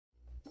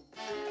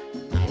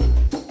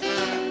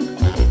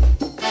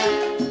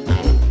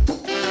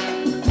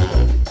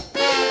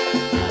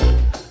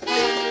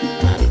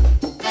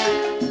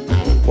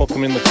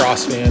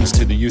lacrosse fans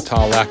to the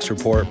Utah Lax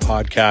Report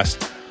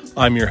podcast.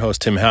 I'm your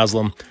host, Tim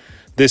Haslam.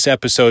 This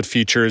episode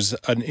features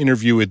an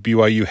interview with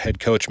BYU head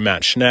coach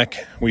Matt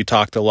Schneck. We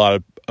talked a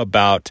lot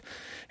about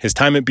his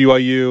time at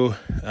BYU,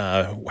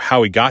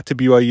 how he got to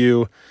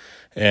BYU,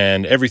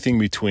 and everything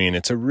between.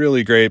 It's a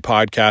really great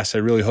podcast. I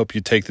really hope you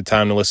take the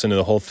time to listen to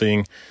the whole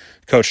thing.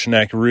 Coach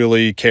Schneck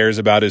really cares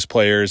about his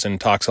players and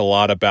talks a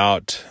lot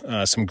about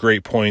some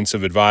great points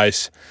of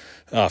advice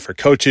for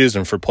coaches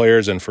and for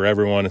players and for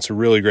everyone. It's a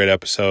really great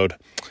episode.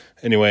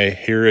 Anyway,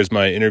 here is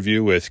my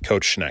interview with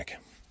Coach Schneck.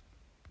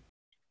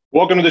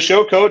 Welcome to the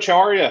show, Coach. How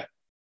are you?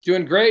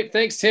 Doing great.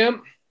 Thanks,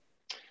 Tim.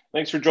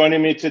 Thanks for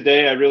joining me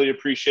today. I really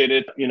appreciate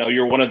it. You know,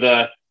 you're one of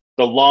the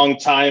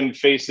long-time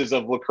faces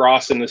of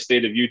lacrosse in the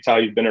state of Utah.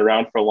 You've been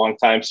around for a long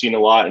time, seen a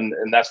lot, and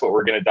that's what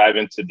we're going to dive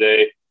in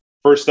today.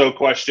 First, though,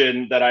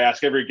 question that I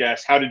ask every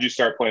guest: how did you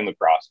start playing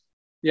lacrosse?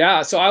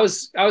 Yeah, so I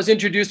was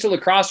introduced to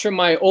lacrosse from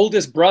my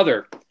oldest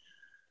brother.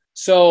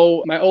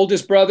 So my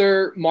oldest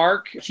brother,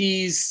 Mark,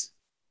 he's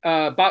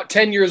about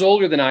 10 years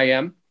older than I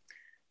am.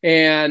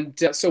 And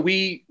so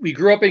we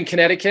grew up in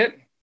Connecticut.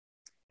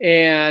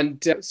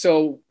 And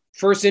so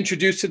first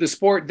introduced to the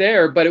sport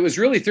there, but it was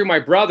really through my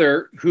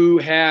brother who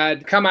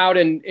had come out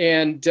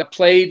and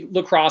played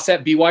lacrosse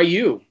at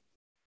BYU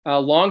a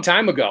long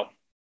time ago.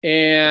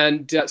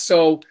 And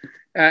so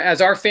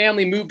as our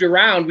family moved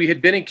around, we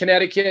had been in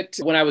Connecticut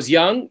when I was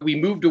young. We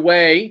moved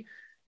away,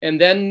 and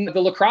then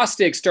the lacrosse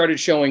sticks started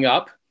showing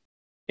up.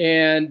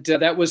 And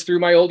that was through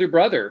my older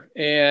brother.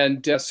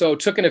 And so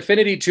took an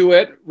affinity to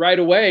it right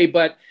away.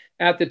 But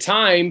at the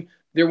time,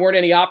 there weren't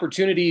any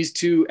opportunities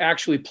to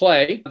actually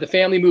play. The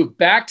family moved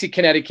back to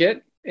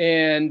Connecticut,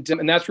 and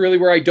that's really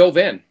where I dove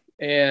in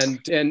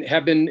and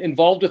have been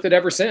involved with it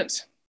ever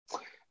since.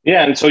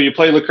 Yeah, and so you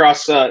played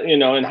lacrosse,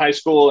 in high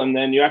school, and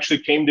then you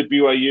actually came to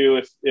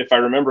BYU. If I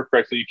remember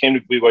correctly, you came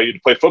to BYU to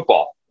play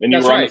football, and you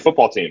were on the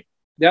football team.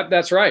 Yep,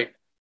 that's right.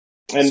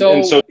 And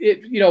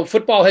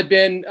football had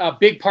been a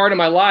big part of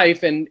my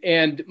life, and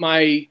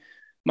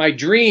my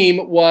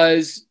dream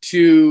was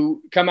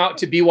to come out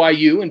to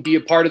BYU and be a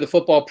part of the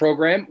football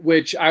program,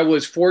 which I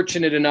was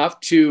fortunate enough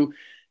to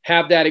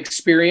have that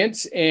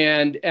experience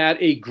and at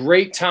a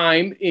great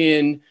time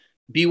in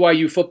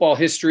BYU football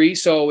history.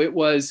 So it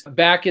was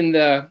back in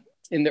the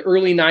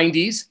early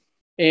 90s,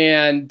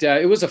 and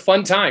it was a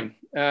fun time.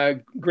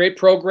 Great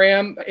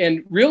program,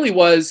 and really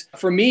was,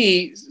 for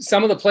me,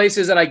 some of the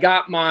places that I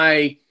got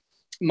my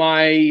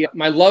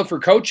love for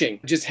coaching,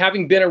 just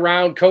having been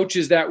around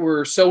coaches that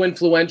were so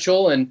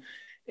influential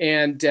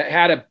and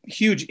had a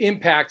huge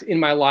impact in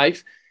my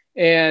life.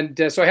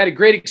 And so I had a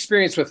great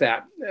experience with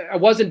that. I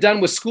wasn't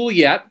done with school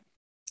yet.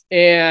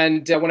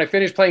 And when I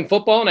finished playing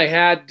football, and I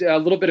had a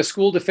little bit of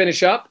school to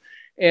finish up,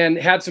 and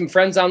had some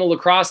friends on the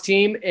lacrosse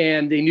team,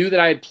 and they knew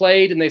that I had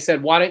played, and they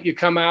said, why don't you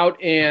come out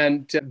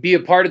and be a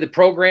part of the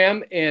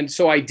program? And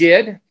so I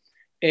did,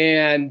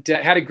 and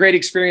had a great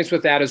experience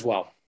with that as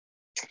well.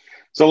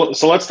 So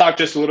let's talk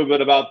just a little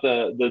bit about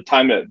the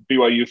time at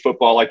BYU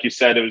football. Like you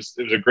said, it was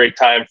a great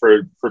time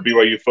for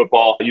BYU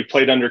football. You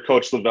played under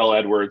Coach Lavelle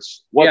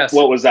Edwards. What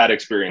was that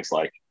experience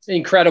like?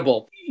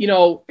 Incredible. You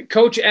know,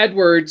 Coach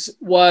Edwards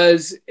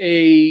was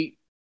a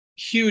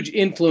huge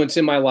influence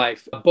in my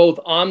life, both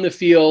on the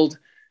field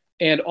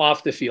and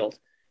off the field.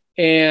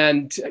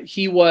 And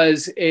he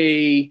was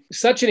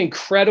such an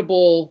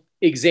incredible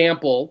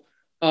example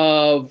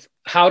of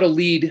how to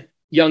lead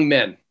young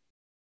men.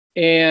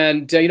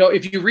 And,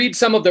 if you read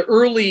some of the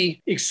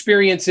early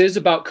experiences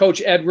about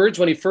Coach Edwards,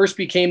 when he first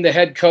became the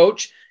head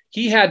coach,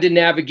 he had to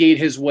navigate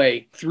his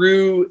way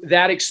through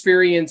that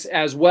experience,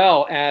 as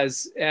well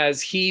as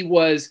he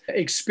was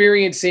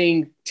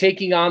experiencing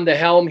taking on the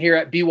helm here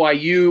at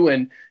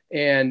BYU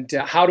and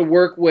how to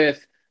work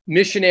with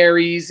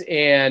missionaries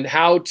and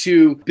how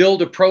to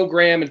build a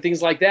program and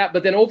things like that.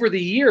 But then over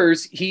the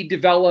years, he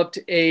developed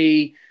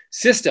a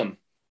system.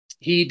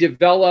 He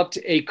developed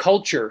a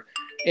culture.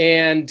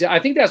 And I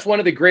think that's one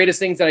of the greatest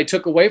things that I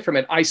took away from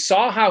it. I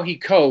saw how he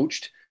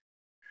coached.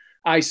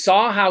 I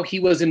saw how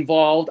he was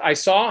involved. I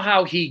saw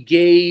how he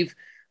gave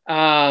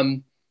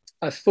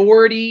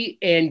authority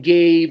and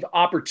gave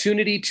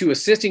opportunity to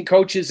assistant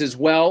coaches as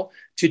well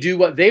to do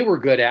what they were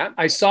good at.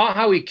 I saw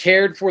how he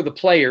cared for the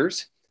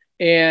players.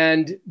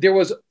 And there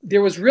was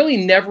really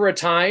never a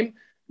time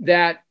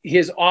that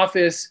his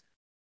office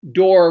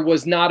door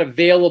was not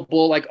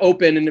available, like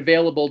open and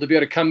available to be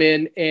able to come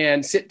in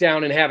and sit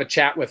down and have a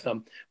chat with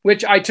them,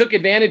 which I took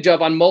advantage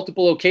of on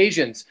multiple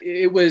occasions.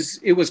 It was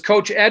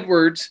Coach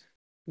Edwards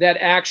that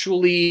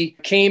actually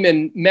came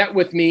and met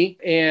with me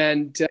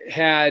and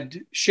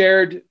had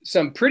shared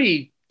some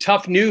pretty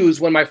tough news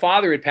when my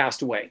father had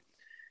passed away.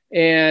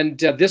 And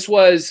this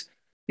was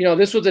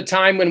a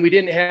time when we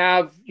didn't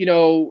have,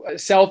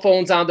 cell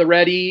phones on the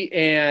ready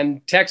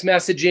and text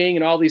messaging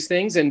and all these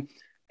things. And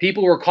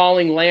people were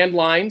calling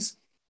landlines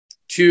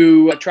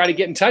to try to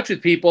get in touch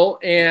with people.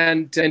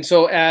 And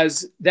so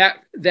as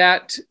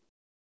that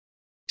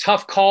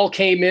tough call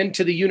came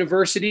into the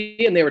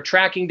university and they were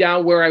tracking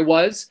down where I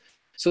was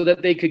so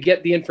that they could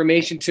get the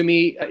information to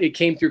me, it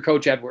came through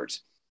Coach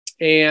Edwards.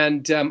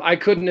 And I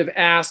couldn't have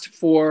asked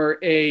for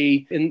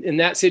in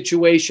that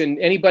situation,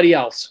 anybody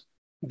else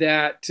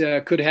that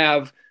could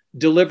have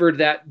delivered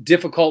that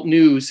difficult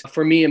news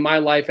for me in my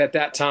life at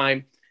that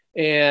time.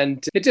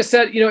 And it just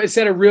set, it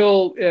set a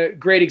real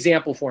great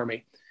example for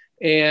me.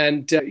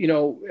 And,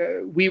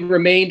 we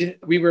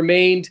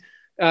remained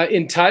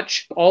in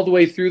touch all the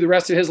way through the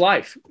rest of his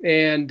life.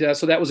 And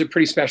so that was a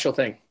pretty special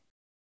thing.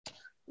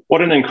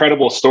 What an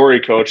incredible story,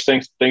 Coach.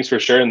 Thanks for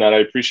sharing that. I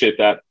appreciate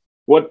that.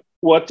 What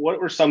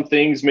were some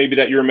things maybe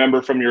that you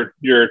remember from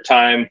your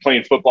time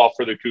playing football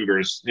for the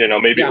Cougars?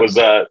 Maybe it was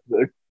a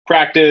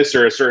practice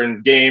or a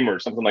certain game or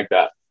something like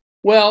that.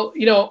 Well,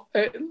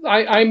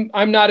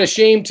 I'm not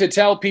ashamed to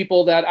tell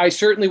people that I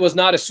certainly was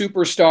not a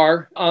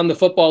superstar on the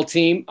football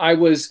team. I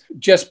was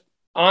just,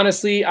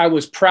 honestly, I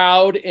was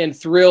proud and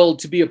thrilled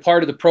to be a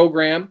part of the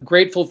program,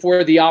 grateful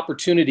for the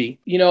opportunity.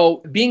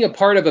 Being a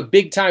part of a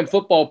big time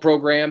football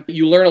program,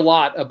 you learn a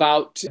lot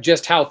about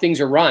just how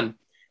things are run.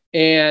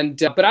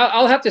 But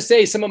I'll have to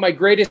say some of my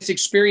greatest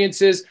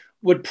experiences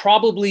would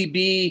probably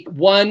be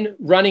one,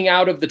 running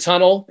out of the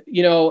tunnel,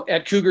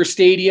 at Cougar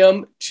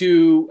Stadium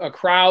to a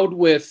crowd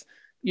with,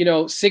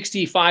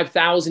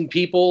 65,000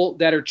 people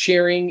that are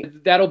cheering.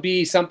 That'll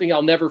be something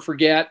I'll never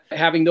forget,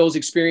 having those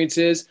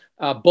experiences.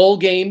 Bowl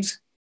games,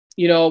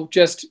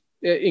 just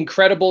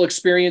incredible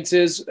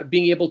experiences,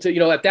 being able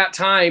to, at that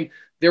time,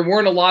 there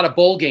weren't a lot of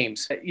bowl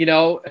games.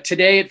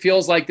 Today it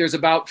feels like there's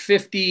about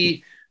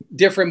 50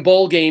 different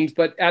bowl games,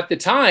 but at the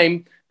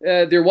time,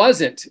 there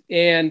wasn't.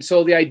 And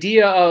so the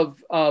idea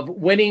of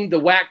winning the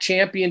WAC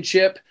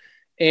championship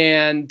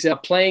and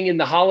playing in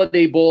the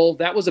Holiday Bowl,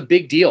 that was a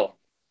big deal.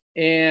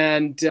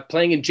 And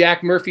playing in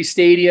Jack Murphy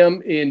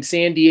Stadium in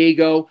San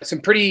Diego, some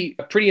pretty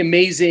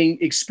amazing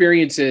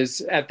experiences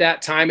at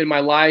that time in my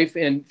life,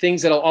 and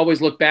things that I'll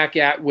always look back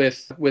at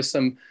with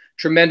some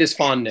tremendous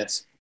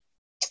fondness.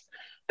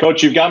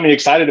 Coach, you've got me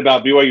excited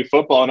about BYU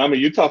football, and I'm a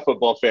Utah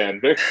football fan.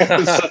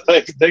 So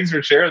thanks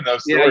for sharing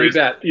those stories.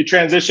 Yeah, you bet. You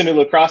transitioned to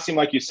lacrosse team,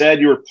 like you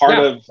said. You were part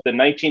of the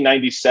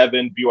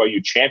 1997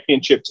 BYU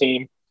championship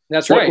team.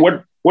 That's right.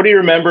 What do you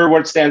remember?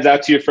 What stands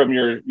out to you from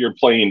your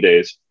playing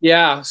days?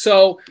 Yeah.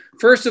 So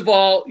first of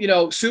all,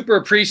 super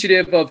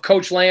appreciative of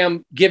Coach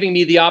Lamb giving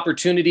me the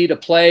opportunity to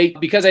play,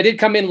 because I did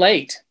come in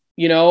late.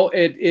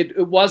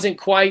 It wasn't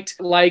quite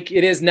like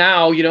it is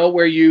now,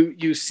 where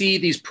you see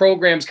these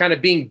programs kind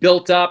of being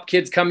built up,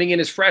 kids coming in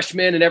as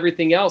freshmen and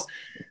everything else.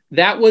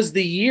 That was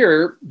the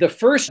year, the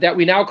first that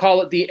we now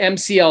call it the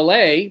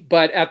MCLA,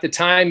 but at the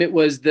time it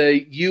was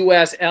the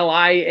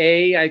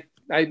USLIA,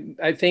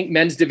 I think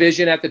men's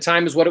division at the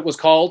time is what it was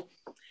called.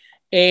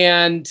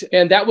 And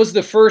that was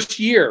the first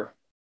year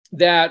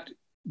that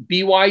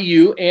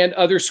BYU and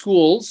other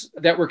schools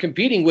that were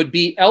competing would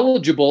be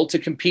eligible to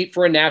compete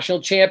for a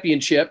national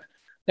championship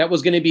that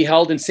was going to be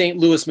held in St.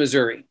 Louis,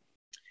 Missouri.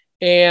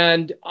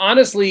 And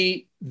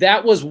honestly,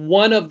 that was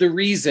one of the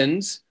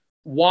reasons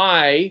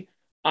why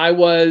I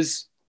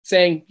was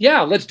saying,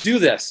 yeah, let's do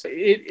this.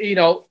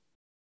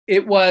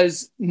 It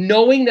was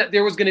knowing that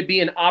there was going to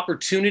be an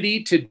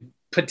opportunity to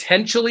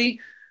potentially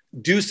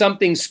do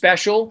something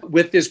special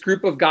with this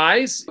group of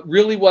guys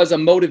really was a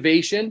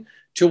motivation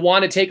to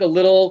want to take a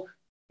little,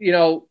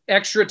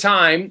 extra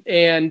time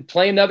and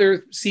play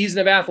another season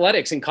of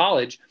athletics in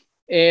college,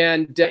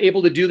 and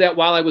able to do that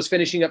while I was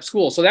finishing up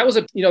school. So that was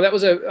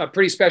a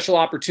pretty special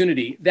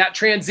opportunity. That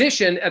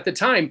transition at the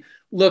time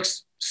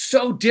looks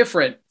so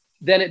different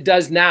than it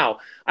does now.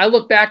 I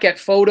look back at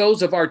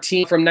photos of our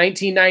team from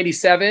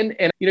 1997,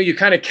 and you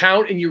kind of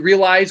count and you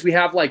realize we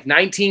have like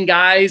 19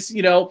 guys,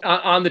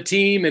 on the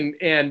team,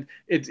 and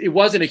it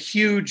wasn't a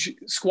huge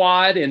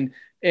squad, and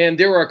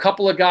there were a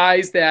couple of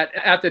guys that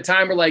at the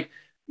time were like,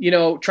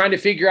 trying to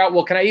figure out,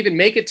 well, can I even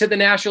make it to the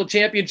national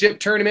championship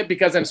tournament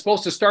because I'm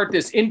supposed to start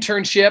this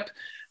internship,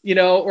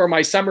 or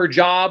my summer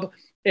job,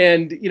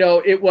 and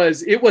it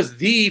was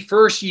the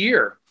first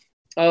year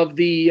of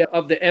the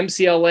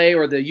MCLA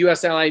or the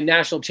USLA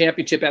national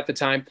championship at the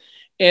time.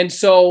 And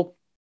so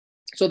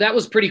that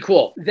was pretty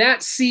cool.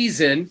 That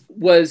season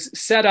was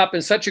set up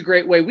in such a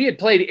great way. We had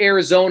played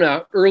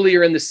Arizona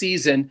earlier in the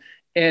season,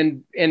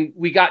 and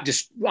we got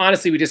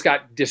honestly, we just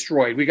got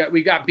destroyed. We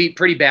got beat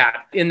pretty bad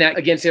in that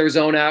against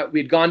Arizona.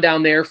 We'd gone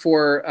down there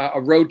for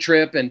a road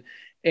trip,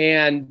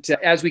 and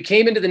as we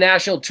came into the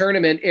national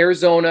tournament,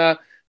 Arizona,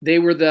 they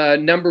were the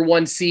number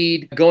 1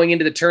 seed going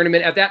into the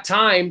tournament. At that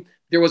time,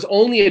 there was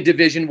only a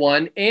Division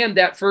I, and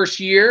that first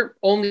year,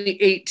 only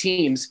 8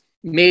 teams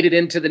made it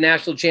into the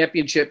national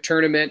championship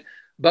tournament.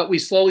 But we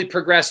slowly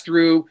progressed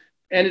through,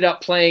 ended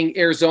up playing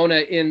Arizona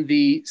in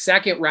the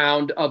second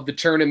round of the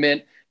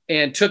tournament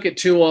and took it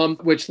to them,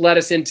 which led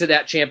us into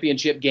that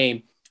championship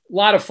game. A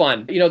lot of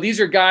fun.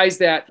 These are guys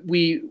that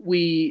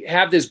we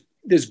have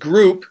this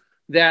group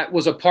that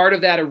was a part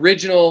of that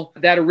original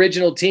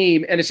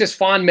team. And it's just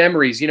fond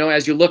memories,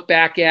 as you look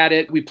back at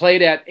it. We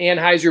played at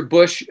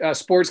Anheuser-Busch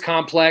Sports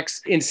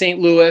Complex in St.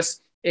 Louis.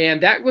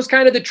 And that was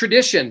kind of the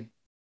tradition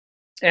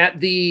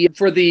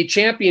for the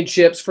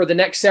championships for the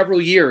next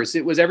several years.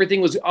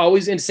 Everything was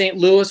always in St.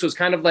 Louis. It was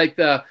kind of like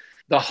the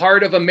the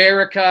heart of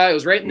America. It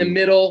was right in the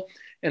middle.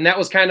 And that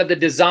was kind of the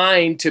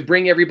design to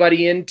bring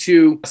everybody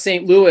into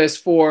St. Louis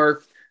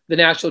for the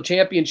national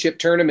championship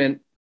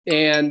tournament.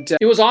 And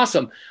it was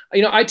awesome.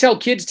 I tell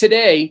kids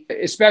today,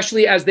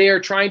 especially as they are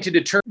trying to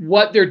determine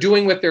what they're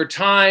doing with their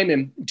time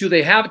and do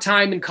they have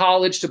time in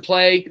college to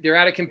play? They're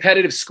at a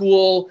competitive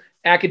school,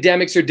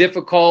 academics are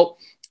difficult,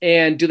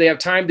 and do they have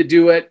time to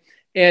do it?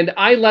 And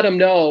I let them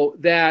know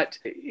that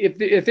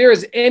if there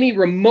is any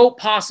remote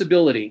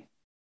possibility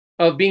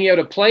of being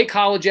able to play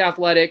college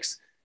athletics,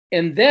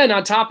 and then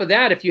on top of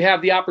that, if you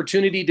have the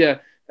opportunity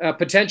to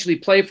potentially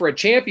play for a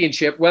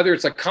championship, whether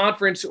it's a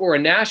conference or a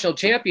national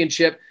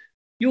championship,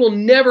 you will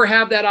never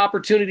have that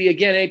opportunity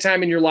again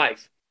anytime in your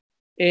life.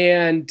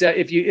 And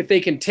if they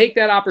can take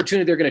that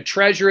opportunity, they're going to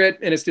treasure it,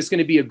 and it's just going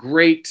to be a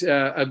great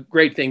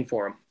thing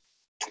for them.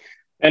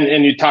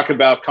 And you talk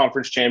about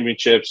conference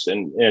championships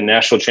and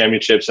national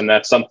championships, and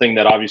that's something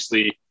that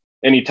obviously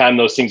anytime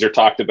those things are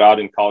talked about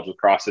in college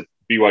lacrosse,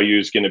 BYU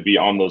is going to be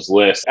on those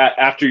lists.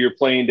 After your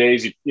playing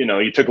days,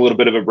 you took a little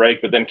bit of a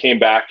break, but then came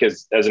back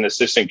as an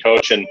assistant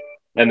coach, and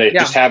they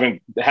just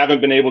haven't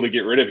been able to get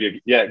rid of you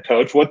yet,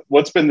 Coach.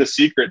 What's been the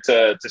secret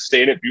to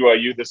staying at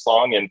BYU this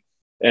long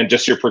and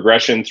just your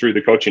progression through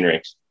the coaching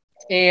ranks?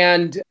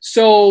 And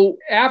so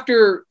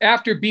after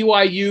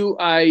BYU,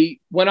 I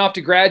went off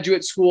to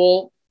graduate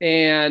school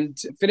and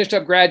finished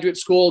up graduate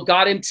school,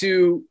 got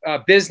into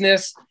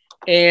business,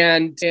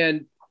 and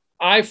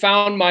I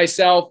found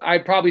myself,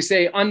 I'd probably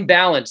say,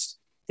 unbalanced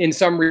in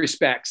some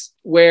respects,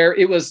 where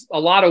it was a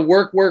lot of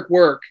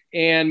work.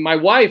 And my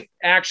wife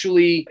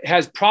actually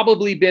has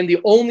probably been the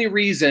only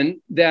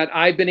reason that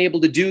I've been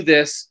able to do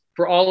this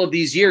for all of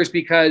these years,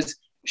 because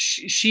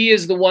she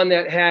is the one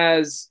that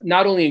has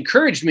not only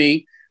encouraged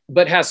me,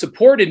 but has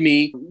supported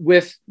me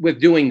with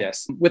doing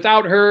this.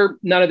 Without her,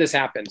 none of this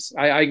happens.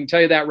 I can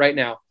tell you that right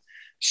now.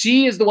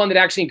 She is the one that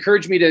actually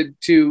encouraged me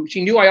to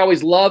she knew I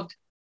always loved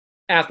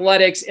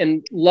athletics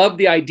and loved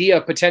the idea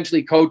of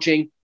potentially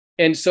coaching.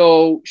 And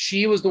so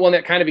she was the one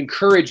that kind of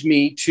encouraged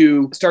me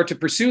to start to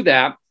pursue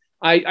that.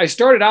 I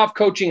started off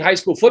coaching high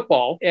school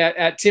football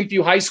at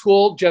Timpview High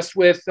School, just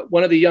with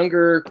one of the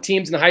younger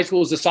teams in the high school.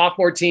 It was a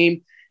sophomore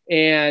team,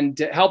 and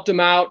helped them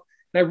out.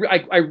 And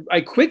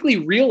I quickly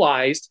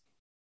realized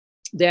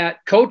that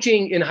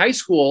coaching in high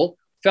school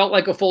felt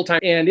like a full-time,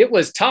 and it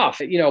was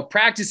tough.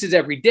 Practices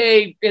every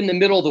day in the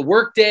middle of the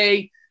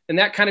workday, and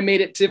that kind of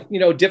made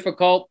it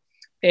difficult.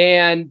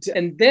 And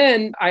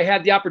then I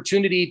had the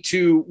opportunity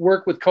to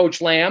work with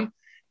Coach Lamb,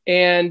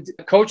 and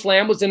Coach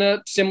Lamb was in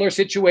a similar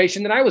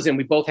situation that I was in.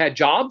 We both had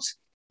jobs.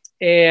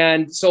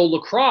 And so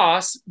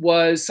lacrosse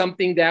was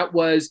something that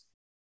was,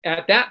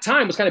 at that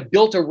time, was kind of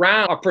built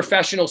around a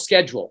professional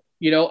schedule,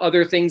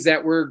 other things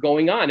that were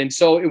going on. And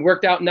so it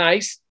worked out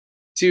nice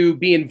to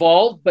be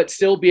involved, but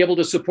still be able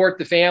to support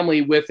the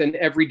family with an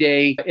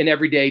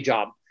everyday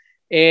job.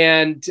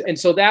 And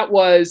so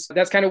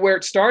that's kind of where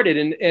it started.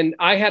 And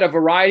I had a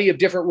variety of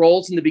different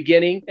roles in the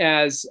beginning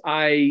as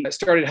I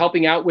started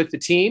helping out with the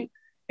team.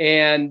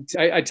 And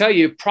I tell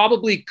you,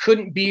 probably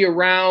couldn't be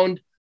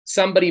around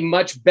somebody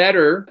much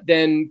better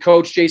than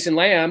Coach Jason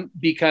Lamb,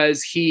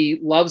 because he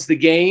loves the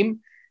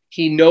game.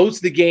 He knows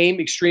the game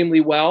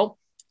extremely well,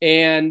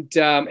 and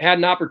had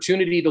an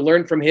opportunity to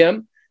learn from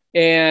him.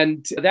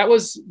 And that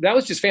was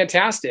just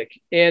fantastic.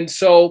 And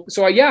so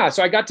I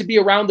got to be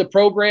around the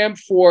program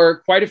for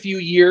quite a few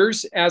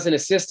years as an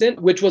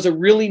assistant, which was a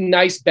really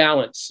nice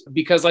balance,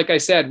 because like I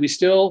said, we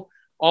still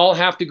all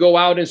have to go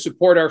out and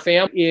support our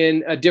family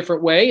in a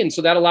different way. And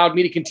so that allowed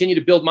me to continue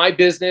to build my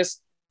business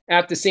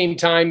at the same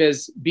time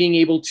as being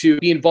able to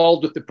be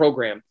involved with the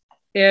program.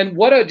 And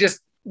what a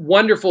just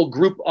wonderful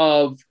group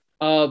of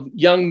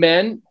young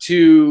men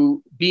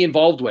to be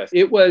involved with.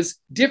 It was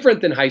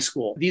different than high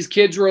school. These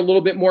kids were a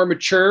little bit more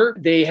mature.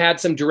 They had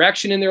some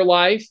direction in their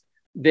life.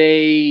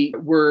 They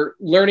were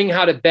learning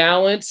how to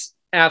balance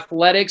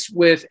athletics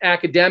with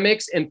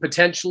academics and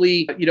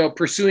potentially,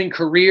 pursuing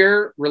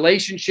career,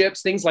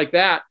 relationships, things like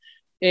that.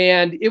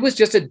 And it was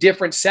just a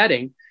different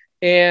setting.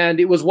 And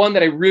it was one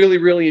that I really,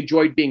 really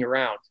enjoyed being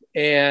around.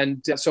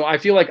 And so I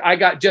feel like I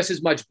got just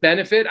as much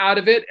benefit out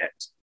of it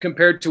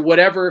compared to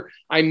whatever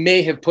I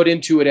may have put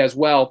into it as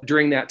well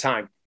during that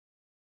time.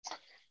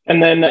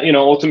 And then,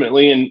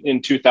 ultimately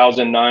in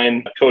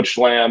 2009, Coach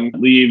Lamb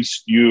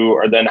leaves. You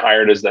are then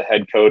hired as the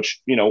head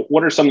coach.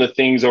 What are some of the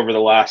things over the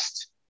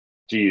last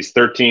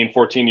 13,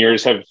 14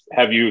 years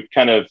have you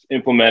kind of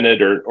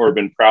implemented or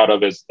been proud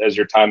of as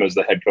your time as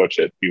the head coach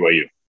at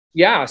BYU?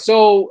 Yeah.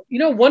 So,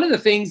 one of the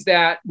things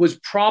that was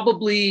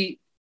probably,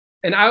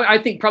 and I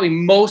think probably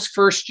most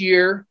first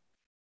year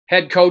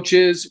head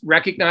coaches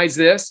recognize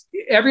this.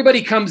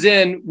 Everybody comes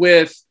in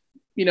with,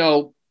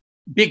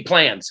 big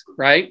plans,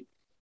 right?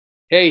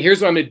 Hey,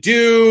 here's what I'm going to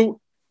do.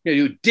 I'm going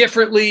to do it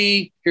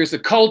differently. Here's the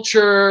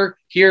culture.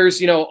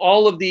 Here's,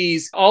 all of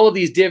these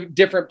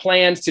different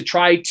plans to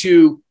try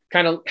to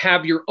kind of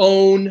have your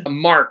own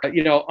mark,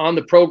 on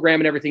the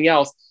program and everything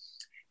else.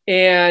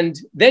 And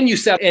then you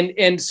set,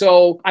 and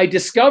so I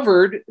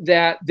discovered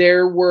that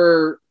there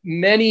were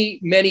many,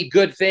 many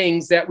good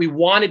things that we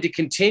wanted to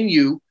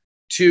continue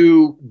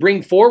to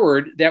bring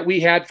forward that we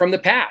had from the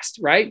past,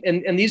 right?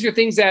 And these are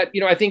things that,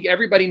 I think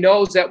everybody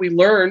knows that we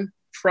learn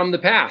from the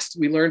past.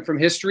 We learn from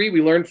history.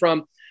 We learn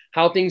from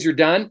how things are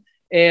done.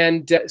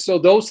 And so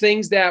those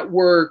things that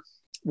were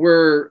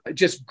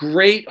just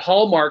great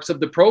hallmarks of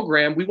the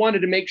program, we wanted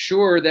to make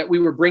sure that we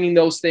were bringing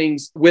those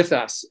things with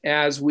us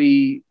as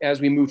we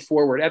move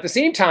forward. At the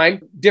same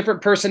time,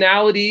 different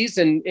personalities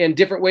and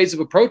different ways of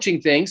approaching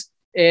things.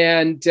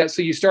 And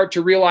so you start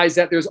to realize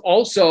that there's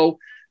also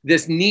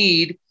this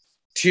need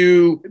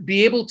to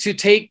be able to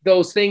take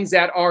those things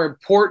that are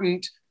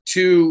important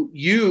to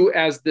you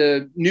as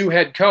the new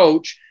head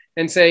coach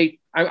and say,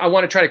 I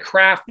want to try to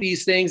craft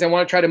these things. I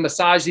want to try to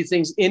massage these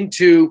things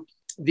into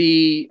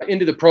the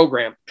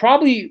program.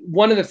 Probably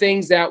one of the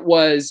things that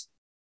was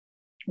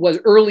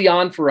early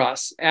on for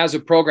us as a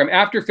program,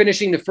 after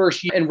finishing the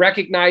first year and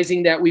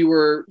recognizing that we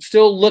were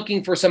still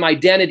looking for some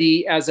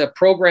identity as a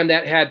program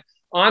that had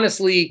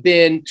honestly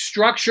been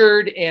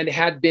structured and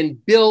had been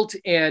built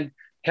and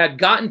had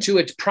gotten to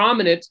its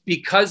prominence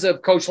because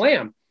of Coach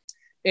Lamb.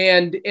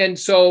 And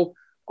so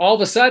all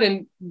of a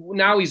sudden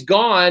now he's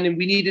gone and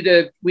we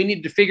needed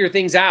to figure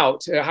things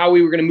out, how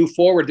we were going to move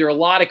forward. There are a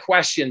lot of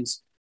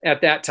questions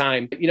at that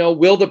time.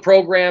 Will the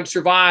program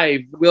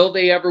survive? Will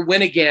they ever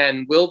win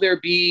again? Will there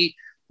be,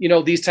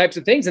 these types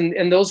of things?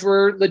 And those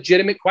were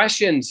legitimate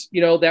questions,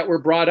 that were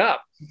brought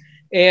up.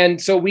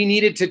 And so we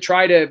needed to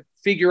try to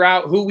figure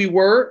out who we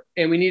were,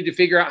 and we needed to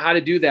figure out how to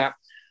do that.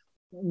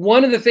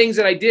 One of the things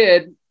that I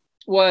did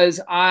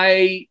was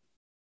I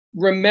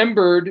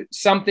remembered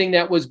something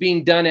that was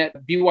being done at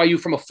BYU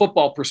from a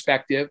football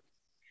perspective.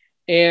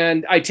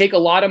 And I take a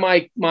lot of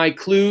my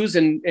clues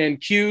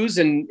and cues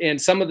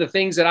and some of the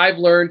things that I've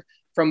learned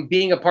from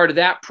being a part of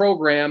that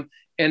program,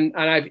 and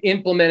I've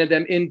implemented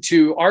them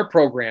into our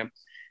program.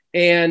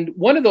 And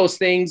one of those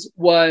things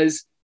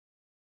was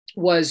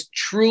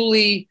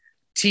truly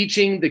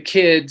teaching the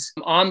kids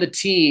on the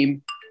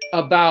team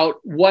about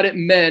what it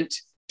meant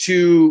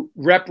to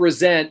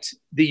represent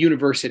the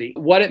university,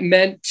 what it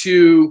meant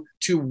to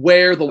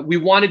wear we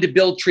wanted to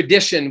build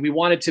tradition. We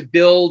wanted to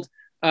build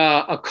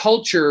a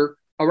culture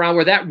around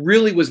where that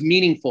really was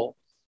meaningful.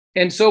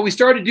 And so we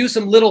started to do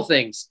some little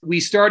things. We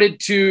started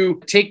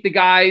to take the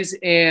guys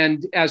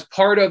and as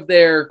part of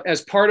their, I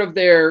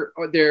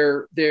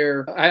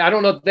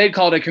don't know if they'd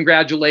call it a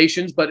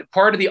congratulations, but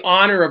part of the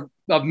honor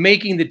of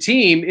making the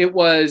team, it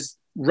was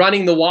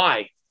running the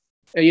Y,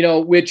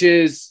 which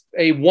is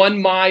a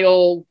 1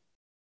 mile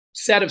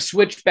set of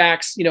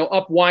switchbacks,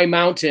 up Y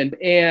Mountain,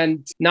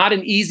 and not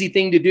an easy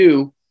thing to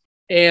do.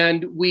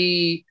 And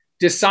we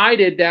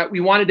decided that we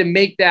wanted to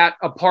make that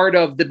a part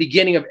of the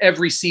beginning of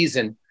every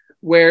season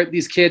where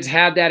these kids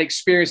had that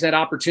experience, that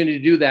opportunity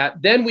to do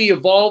that. Then we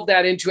evolved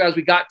that into, as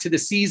we got to the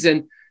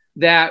season,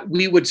 that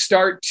we would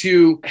start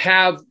to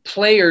have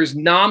players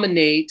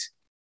nominate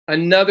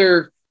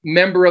another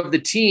member of the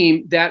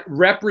team that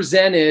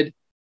represented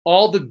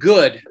all the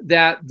good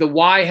that the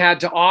Y had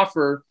to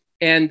offer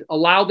and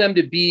allow them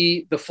to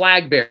be the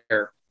flag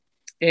bearer.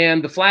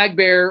 And the flag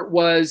bearer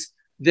was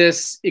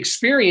this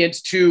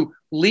experience to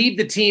lead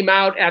the team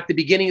out at the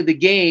beginning of the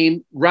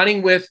game,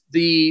 running with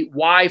the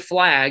Y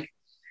flag,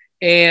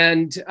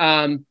 and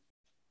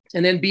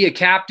then be a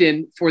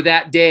captain for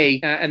that day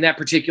and that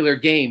particular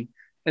game.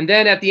 And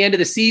then at the end of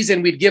the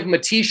season, we'd give them a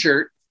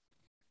T-shirt,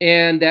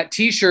 and that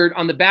T-shirt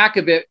on the back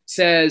of it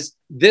says,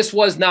 "This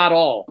was not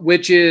all,"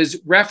 which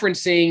is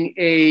referencing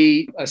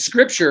a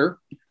scripture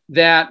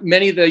that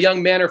many of the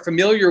young men are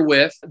familiar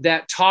with,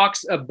 that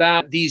talks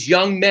about these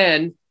young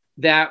men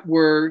that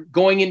were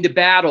going into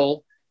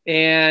battle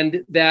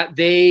and that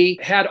they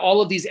had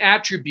all of these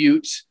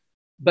attributes.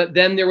 But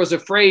then there was a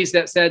phrase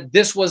that said,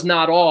 "This was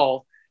not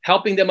all,"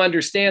 helping them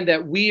understand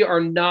that we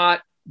are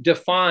not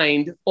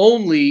defined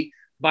only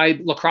by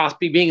lacrosse,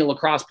 being a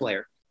lacrosse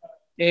player.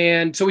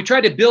 And so we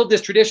tried to build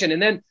this tradition.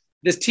 And then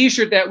this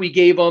T-shirt that we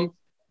gave them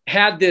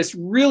had this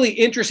really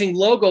interesting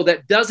logo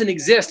that doesn't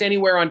exist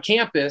anywhere on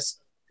campus.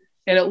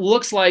 And it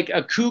looks like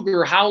a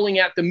cougar howling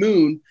at the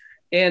moon.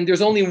 And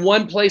there's only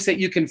one place that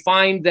you can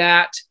find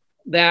that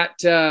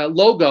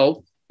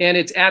logo, and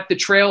it's at the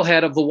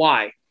trailhead of the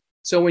Y.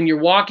 So when you're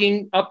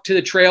walking up to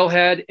the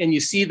trailhead and you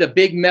see the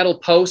big metal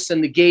posts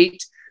and the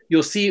gate,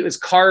 you'll see it was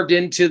carved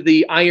into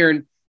the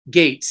iron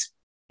gates.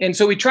 And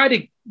so we try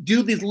to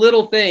do these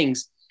little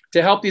things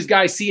to help these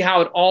guys see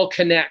how it all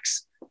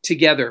connects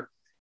together.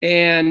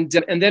 And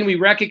then we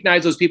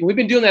recognize those people. We've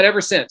been doing that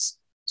ever since.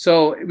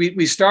 So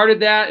we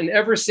started that, and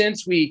ever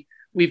since we've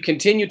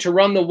continued to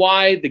run the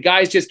Y. The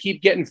guys just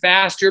keep getting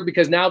faster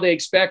because now they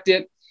expect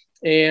it.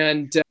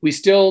 And we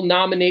still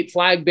nominate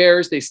flag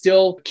bearers. They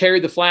still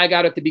carry the flag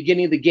out at the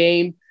beginning of the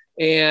game.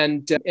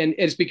 And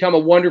it's become a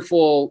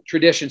wonderful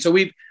tradition. So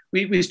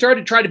we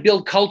started to try to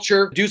build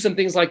culture, do some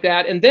things like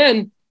that. And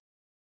then,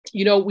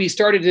 we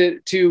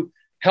started to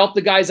help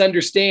the guys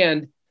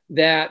understand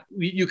that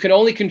you can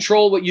only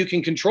control what you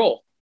can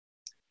control.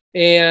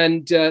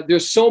 And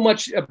there's so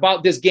much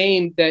about this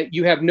game that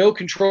you have no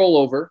control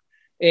over.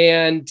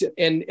 And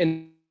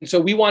so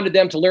we wanted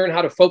them to learn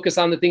how to focus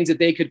on the things that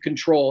they could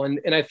control.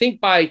 And I think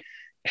by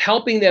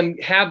helping them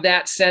have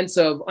that sense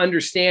of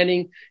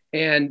understanding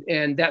and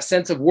that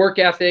sense of work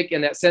ethic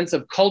and that sense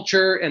of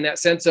culture and that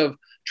sense of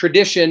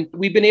tradition,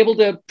 we've been able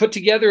to put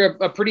together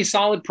a pretty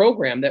solid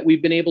program that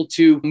we've been able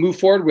to move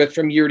forward with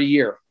from year to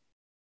year.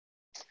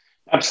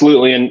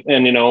 Absolutely.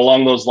 And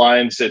along those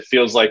lines, it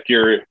feels like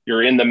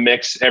you're in the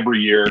mix every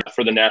year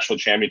for the national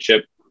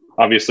championship.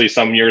 Obviously,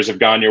 some years have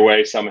gone your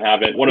way, some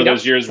haven't. One of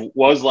those years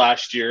was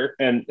last year,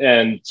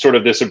 and sort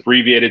of this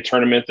abbreviated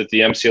tournament that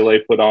the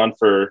MCLA put on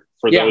for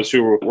those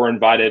who were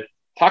invited.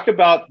 Talk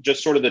about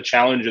just sort of the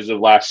challenges of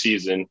last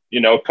season.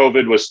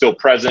 COVID was still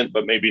present,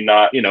 but maybe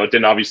not, it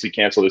didn't obviously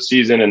cancel the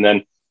season. And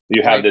then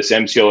you have this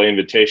MCLA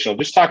Invitational.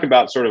 Just talk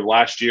about sort of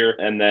last year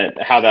and then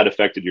how that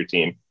affected your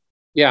team.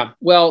 Yeah.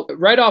 Well,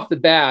 right off the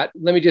bat,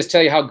 let me just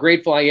tell you how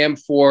grateful I am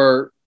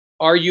for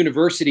our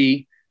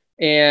university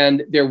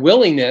and their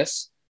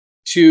willingness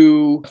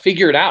to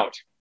figure it out.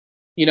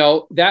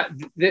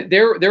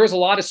 There was a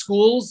lot of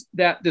schools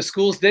that they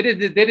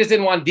just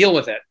didn't want to deal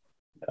with it.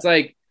 It's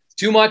like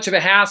too much of a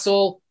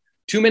hassle,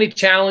 too many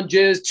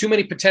challenges, too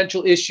many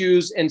potential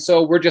issues. And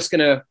so we're just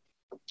going to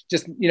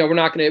we're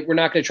not going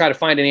to try to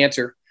find an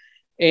answer.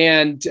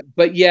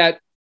 But yet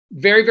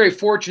very, very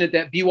fortunate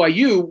that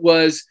BYU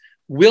was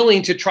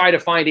willing to try to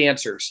find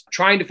answers,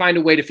 trying to find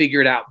a way to figure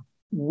it out.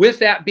 With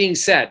that being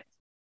said,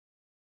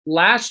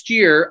 last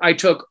year I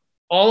took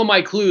all of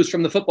my clues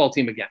from the football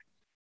team again,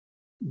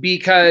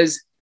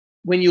 because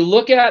when you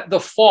look at the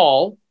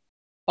fall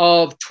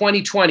of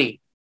 2020,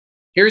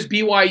 here's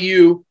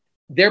BYU,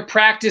 they're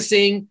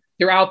practicing,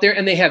 they're out there,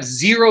 and they have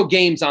 0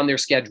 games on their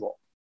schedule.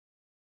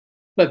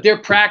 But they're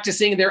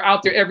practicing, they're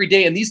out there every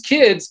day. And these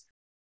kids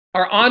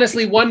are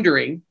honestly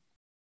wondering,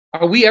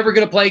 are we ever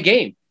going to play a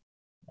game?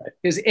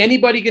 Is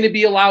anybody going to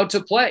be allowed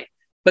to play?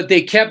 But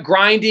they kept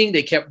grinding,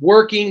 they kept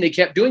working, they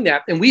kept doing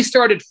that. And we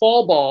started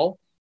fall ball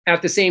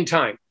at the same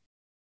time.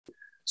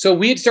 So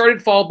we had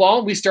started fall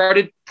ball, we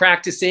started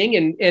practicing,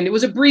 and it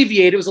was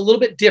abbreviated. It was a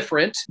little bit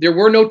different. There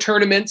were no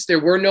tournaments. There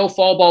were no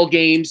fall ball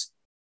games.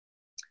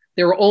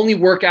 There were only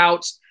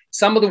workouts.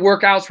 Some of the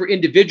workouts were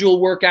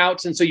individual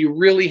workouts. And so you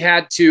really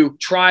had to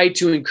try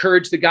to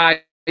encourage the guys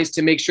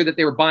to make sure that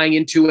they were buying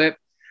into it.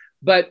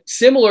 But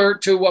similar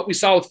to what we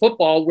saw with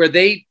football, where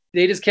they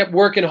just kept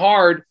working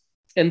hard.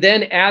 And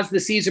then as the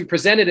season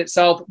presented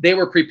itself, they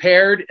were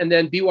prepared. And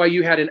then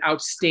BYU had an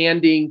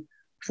outstanding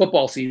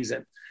football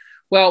season.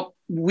 Well,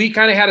 we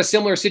kind of had a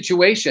similar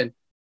situation.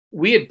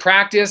 We had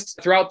practiced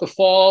throughout the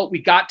fall. We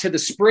got to the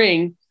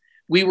spring.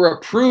 We were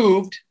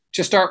approved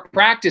to start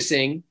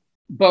practicing,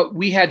 but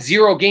we had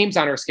 0 games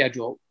on our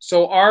schedule.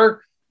 So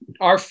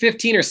our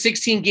 15 or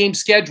 16 game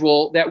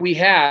schedule that we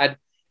had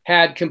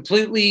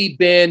completely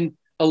been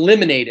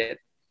eliminated,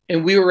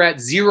 and we were at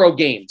 0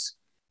 games.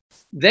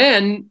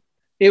 Then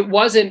it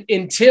wasn't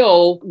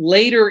until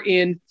later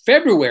in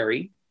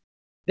February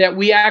that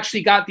we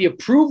actually got the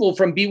approval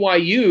from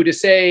BYU to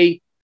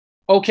say,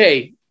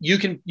 okay, you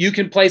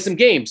can play some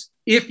games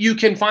if you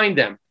can find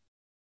them.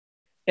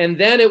 And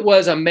then it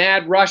was a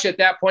mad rush at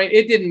that point.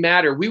 It didn't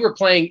matter. We were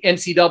playing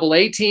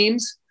NCAA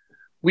teams.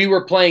 We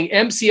were playing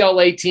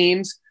MCLA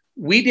teams.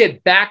 We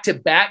did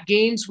back-to-back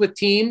games with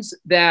teams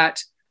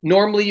that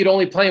normally you'd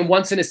only play them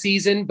once in a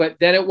season, but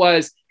then it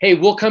was, hey,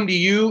 we'll come to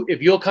you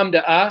if you'll come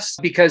to us,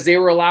 because they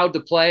were allowed to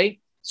play.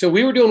 So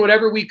we were doing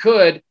whatever we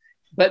could.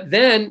 But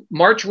then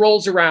March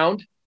rolls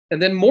around,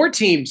 and then more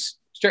teams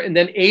start, and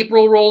then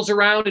April rolls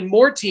around and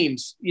more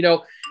teams,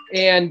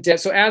 And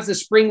so as the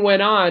spring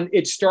went on,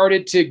 it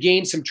started to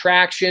gain some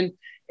traction,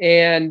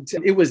 and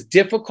it was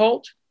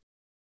difficult.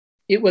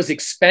 It was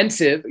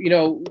expensive.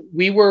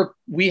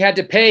 We had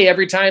to pay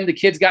every time the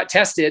kids got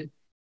tested,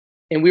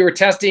 and we were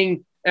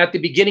testing at the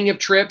beginning of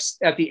trips,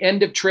 at the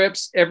end of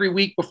trips, every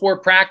week before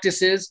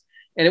practices.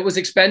 And it was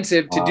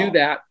expensive to do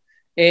that.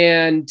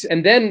 And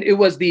then it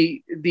was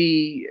the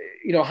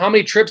how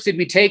many trips did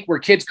we take where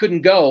kids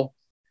couldn't go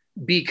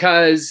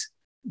because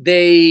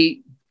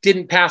they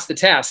didn't pass the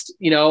test,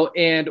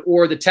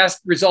 or the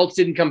test results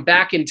didn't come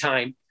back in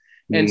time.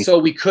 And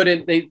so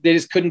they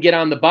just couldn't get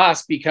on the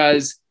bus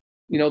because,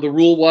 the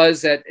rule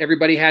was that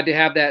everybody had to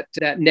have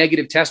that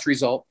negative test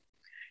result.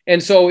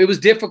 And so it was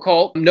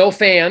difficult. No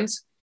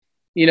fans,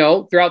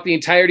 throughout the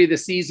entirety of the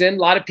season, a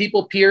lot of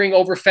people peering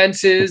over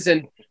fences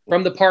and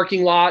from the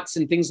parking lots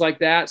and things like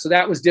that. So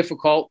that was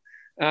difficult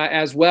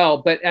as well.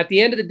 But at the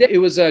end of the day, it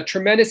was a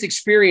tremendous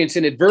experience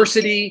in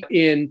adversity,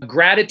 in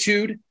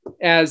gratitude,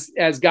 as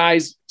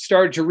guys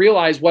started to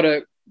realize what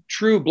a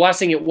true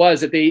blessing it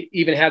was that they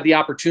even had the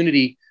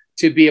opportunity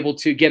to be able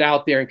to get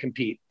out there and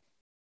compete.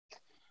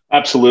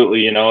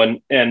 Absolutely.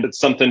 And it's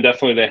something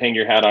definitely to hang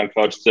your hat on,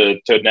 Coach,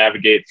 to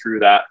navigate through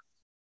that.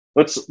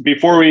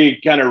 Before we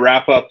kind of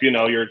wrap up,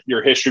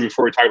 your history,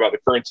 before we talk about the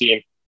current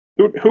team,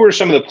 who are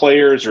some of the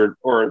players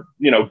or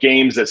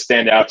games that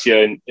stand out to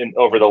you in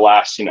over the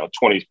last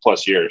 20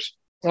 plus years?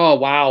 Oh,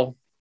 wow.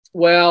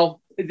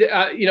 Well,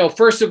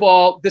 first of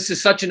all, this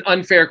is such an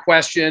unfair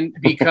question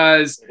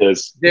because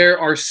there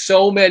are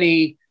so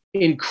many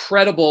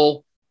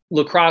incredible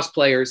lacrosse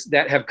players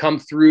that have come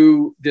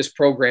through this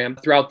program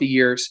throughout the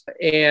years.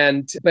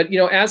 But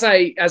as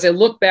I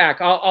look back,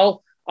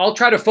 I'll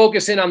try to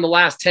focus in on the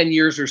last 10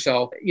 years or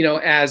so,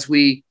 as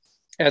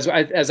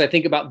I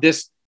think about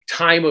this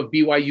time of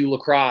BYU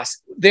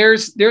lacrosse.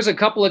 There's a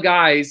couple of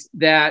guys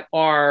that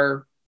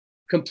are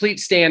complete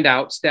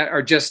standouts that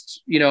are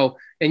just,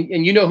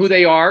 and you know who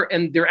they are,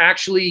 and they're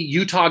actually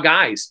Utah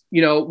guys,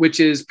 which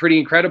is pretty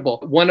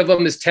incredible. One of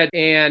them is Ted,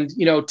 and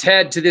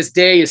Ted to this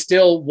day is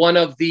still one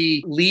of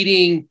the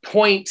leading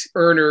point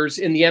earners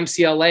in the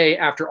MCLA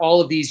after all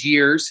of these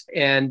years.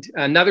 And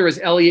another is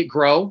Elliot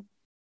Groh,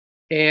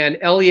 and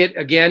Elliot,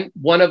 again,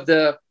 one of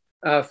the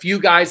few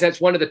guys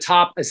that's one of the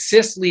top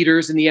assist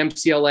leaders in the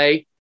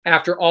MCLA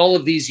after all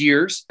of these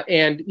years.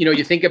 And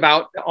you think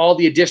about all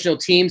the additional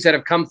teams that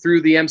have come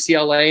through the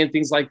MCLA and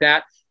things like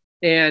that.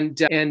 And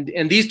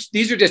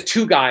these are just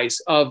two guys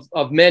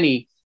of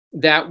many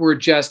that were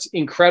just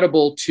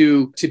incredible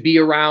to be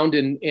around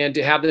and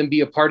to have them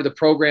be a part of the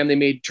program. They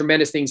made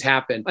tremendous things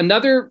happen.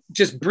 Another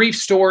just brief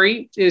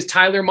story is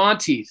Tyler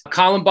Monteith,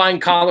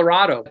 Columbine,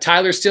 Colorado.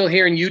 Tyler's still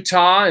here in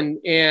Utah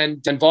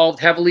and involved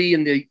heavily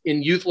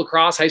in youth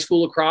lacrosse, high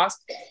school lacrosse.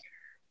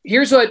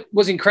 Here's what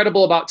was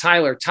incredible about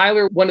Tyler.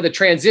 Tyler, one of the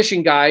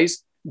transition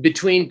guys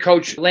between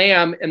Coach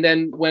Lamb and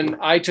then when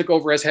I took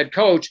over as head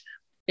coach.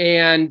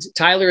 And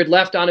Tyler had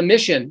left on a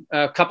mission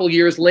a couple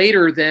years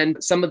later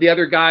than some of the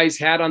other guys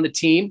had on the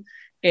team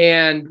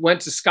and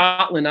went to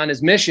Scotland on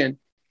his mission.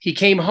 He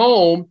came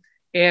home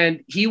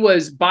and he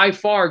was by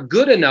far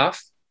good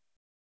enough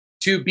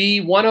to be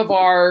one of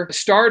our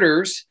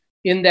starters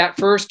in that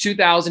first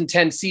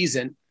 2010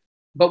 season.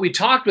 But we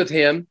talked with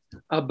him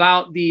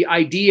about the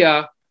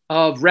idea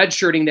of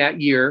redshirting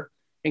that year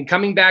and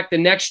coming back the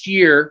next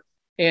year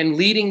and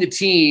leading the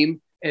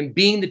team and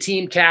being the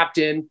team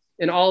captain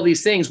and all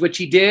these things, which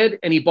he did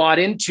and he bought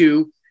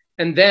into.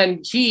 And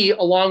then he,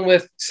 along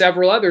with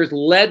several others,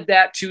 led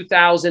that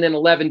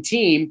 2011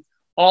 team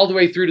all the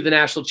way through to the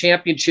national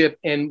championship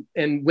and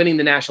winning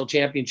the national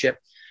championship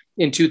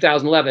in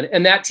 2011.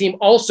 And that team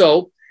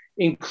also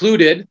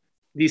included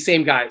these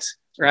same guys,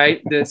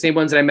 right? The same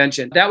ones that I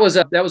mentioned. That was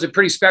a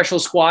pretty special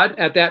squad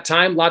at that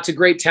time. Lots of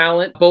great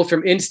talent, both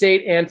from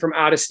in-state and from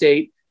out of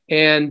state.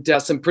 And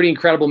some pretty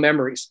incredible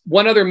memories.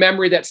 One other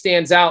memory that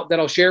stands out that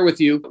I'll share with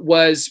you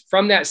was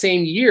from that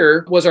same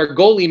year was our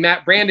goalie,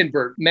 Matt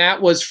Brandenburg.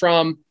 Matt was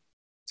from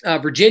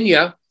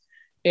Virginia,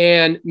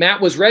 and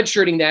Matt was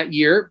redshirting that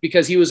year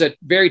because he was a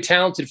very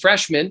talented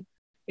freshman.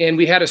 And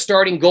we had a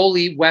starting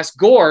goalie, Wes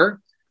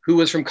Gore, who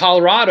was from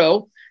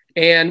Colorado.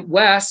 And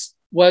Wes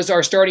was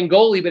our starting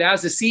goalie. But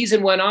as the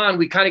season went on,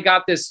 we kind of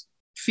got this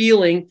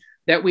feeling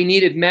that we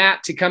needed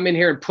Matt to come in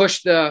here and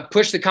push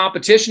the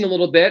competition a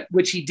little bit,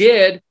 which he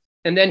did.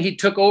 And then he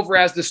took over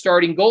as the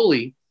starting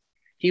goalie.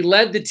 He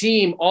led the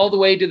team all the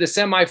way to the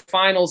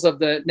semifinals of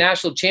the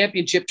national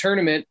championship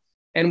tournament.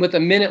 And with a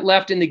minute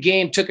left in the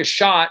game, took a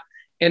shot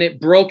and it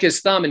broke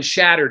his thumb and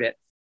shattered it.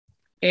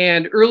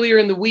 And earlier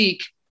in the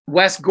week,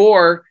 Wes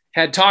Gore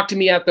had talked to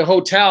me at the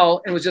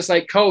hotel and was just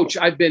like, Coach,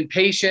 I've been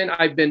patient.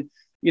 I've been,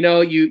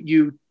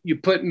 you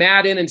put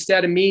Matt in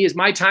instead of me. Is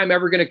my time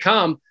ever going to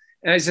come?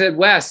 And I said,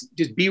 Wes,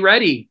 just be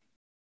ready.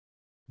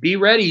 Be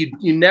ready.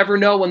 You never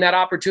know when that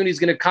opportunity is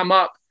going to come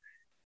up.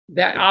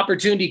 That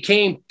opportunity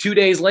came 2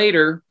 days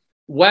later.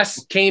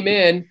 Wes came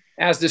in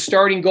as the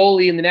starting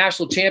goalie in the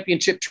national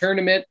championship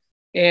tournament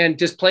and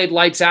just played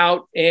lights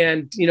out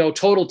and,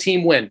 total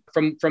team win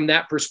from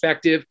that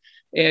perspective.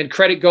 And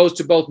credit goes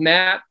to both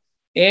Matt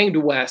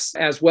and Wes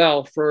as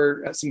well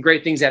for some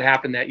great things that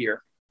happened that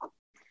year.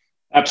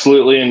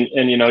 Absolutely.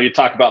 And you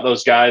talk about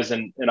those guys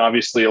and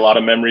obviously a lot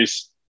of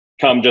memories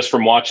come just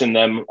from watching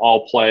them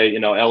all play.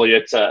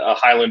 Elliot's a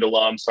Highland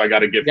alum, so I got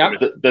to give him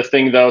the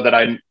thing though that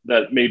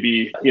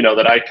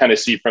I kind of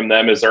see from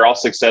them is they're all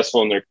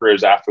successful in their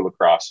careers after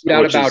lacrosse,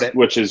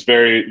 which is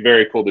very,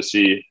 very cool to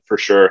see for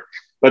sure.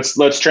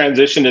 Let's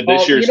transition to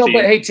this year's team.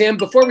 But hey, Tim,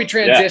 before we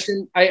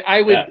transition,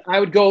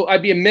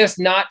 I'd be amiss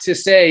not to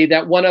say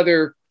that one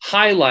other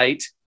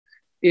highlight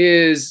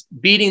is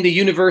beating the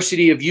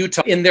University of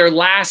Utah in their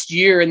last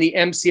year in the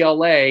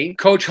MCLA.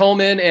 Coach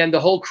Holman and the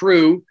whole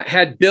crew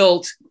had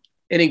built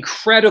an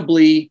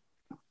incredibly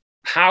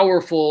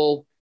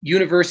powerful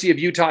University of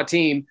Utah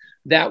team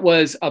that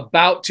was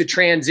about to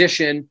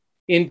transition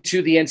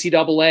into the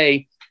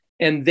NCAA,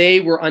 and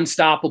they were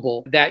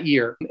unstoppable that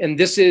year. And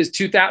this is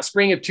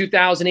spring of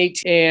 2018,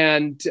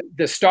 and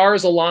the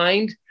stars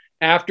aligned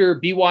after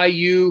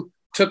BYU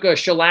took a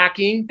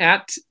shellacking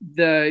at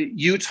the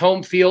Utes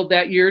home field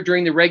that year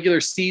during the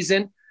regular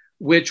season,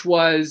 which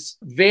was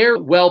very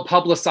well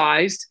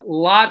publicized.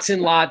 Lots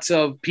and lots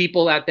of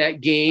people at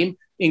that game,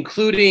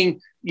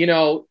 including,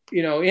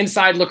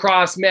 Inside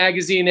Lacrosse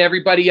Magazine,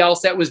 everybody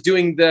else that was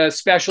doing the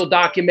special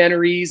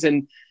documentaries.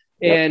 And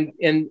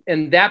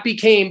that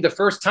became the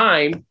first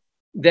time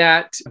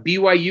that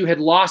BYU had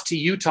lost to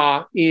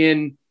Utah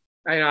in,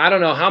 I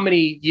don't know how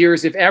many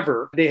years, if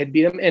ever, they had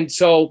beat them. And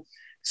so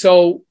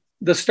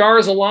the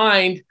stars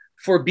aligned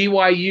for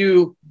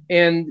BYU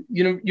and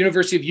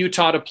University of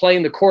Utah to play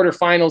in the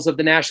quarterfinals of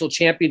the national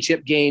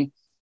championship game.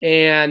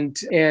 And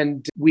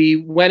we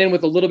went in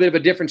with a little bit of a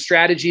different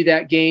strategy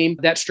that game.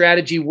 That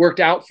strategy worked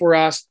out for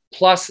us,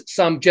 plus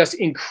some just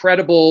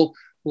incredible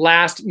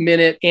last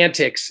minute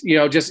antics.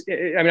 I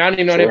don't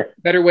even know a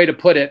better way to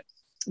put it,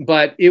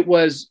 but it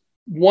was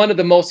one of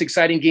the most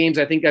exciting games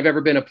I think I've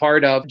ever been a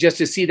part of, just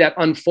to see that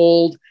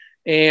unfold.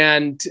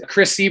 And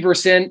Chris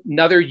Severson,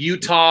 another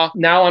Utah,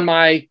 now on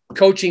my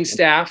coaching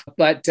staff,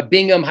 but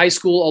Bingham High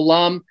School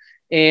alum.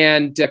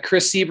 And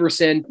Chris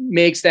Severson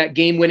makes that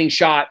game-winning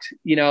shot,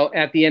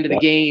 at the end of the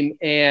game,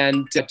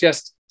 and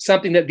just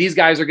something that these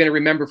guys are going to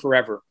remember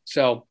forever.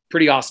 So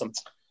pretty awesome.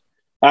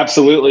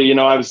 Absolutely.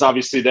 I was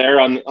obviously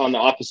there on the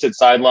opposite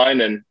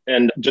sideline,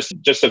 and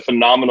just a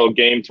phenomenal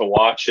game to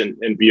watch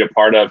and be a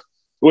part of.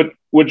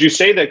 Would you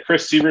say that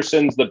Chris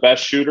Severson's the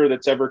best shooter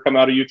that's ever come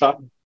out of Utah?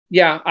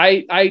 Yeah,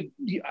 I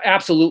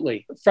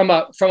absolutely. From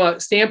a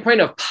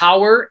standpoint of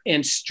power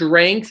and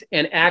strength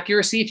and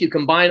accuracy, if you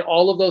combine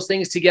all of those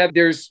things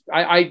together,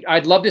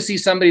 I'd love to see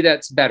somebody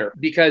that's better,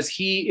 because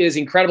he is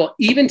incredible.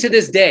 Even to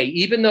this day,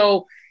 even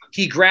though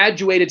he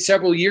graduated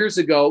several years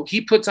ago, he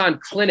puts on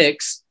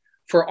clinics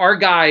for our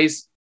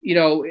guys,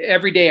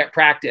 every day at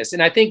practice.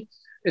 And I think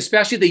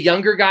especially the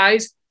younger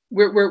guys,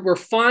 we're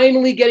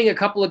finally getting a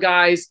couple of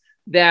guys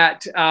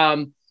that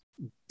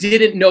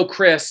didn't know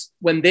Chris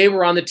when they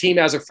were on the team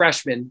as a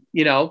freshman,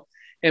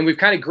 and we've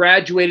kind of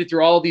graduated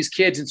through all of these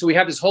kids. And so we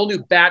have this whole new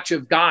batch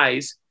of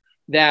guys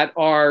that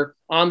are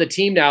on the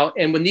team now.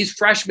 And when these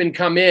freshmen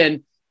come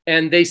in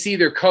and they see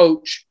their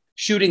coach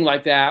shooting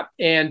like that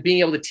and being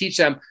able to teach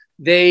them,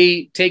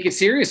 they take it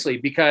seriously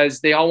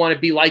because they all want to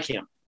be like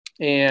him.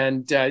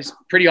 And it's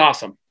pretty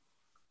awesome.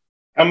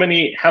 How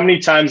many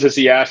times has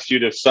he asked you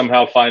to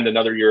somehow find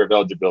another year of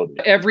eligibility?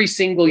 Every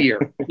single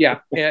year. Yeah.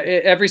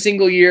 Every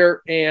single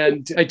year.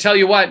 And I tell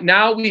you what,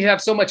 now we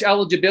have so much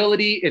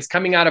eligibility. It's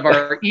coming out of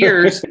our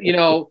ears.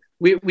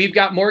 We've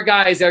got more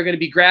guys that are going to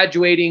be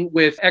graduating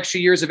with extra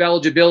years of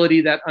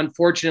eligibility that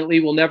unfortunately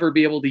will never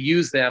be able to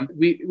use them.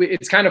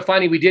 It's kind of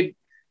funny. We did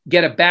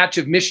get a batch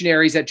of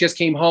missionaries that just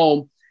came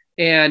home,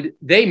 and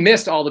they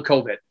missed all the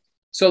COVID.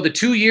 So the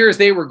 2 years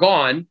they were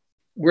gone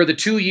were the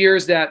 2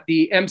 years that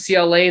the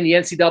MCLA and the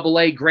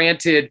NCAA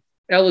granted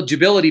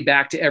eligibility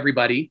back to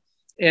everybody.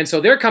 And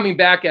so they're coming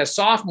back as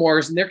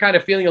sophomores, and they're kind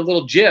of feeling a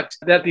little gypped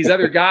that these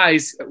other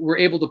guys were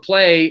able to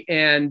play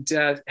and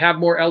have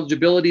more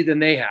eligibility than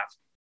they have.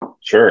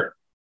 Sure.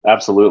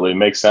 Absolutely.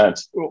 Makes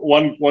sense.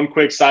 One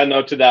quick side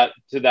note to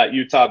that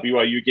Utah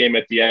BYU game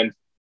at the end.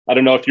 I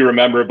don't know if you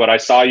remember, but I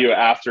saw you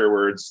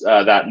afterwards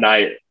that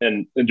night.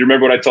 And do you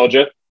remember what I told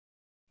you?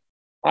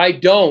 I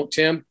don't,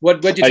 Tim.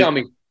 What'd you tell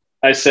me?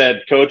 I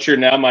said, Coach, you're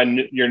now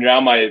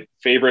my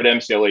favorite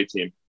MCLA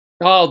team.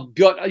 Oh,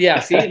 good. Yeah.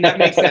 See, and that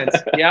makes sense.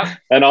 Yeah.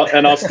 And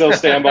I'll still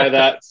stand by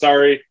that.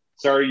 Sorry,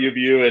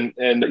 UVU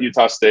and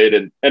Utah State,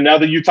 and now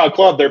the Utah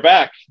Club. They're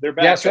back.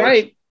 That's Coach.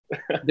 Right.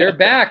 They're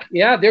back.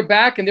 Yeah, they're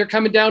back, and they're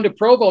coming down to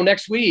Provo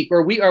next week or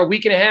a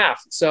week and a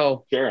half.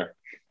 So sure.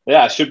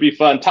 Yeah, it should be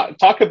fun.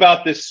 Talk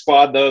about this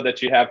squad though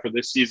that you have for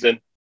this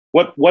season.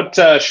 What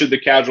should the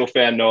casual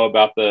fan know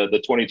about the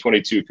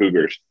 2022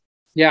 Cougars?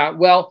 Yeah,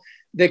 well,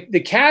 the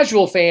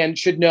casual fan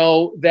should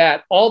know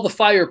that all the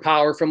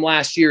firepower from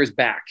last year is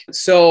back.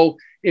 So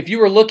if you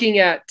were looking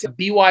at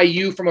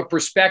BYU from a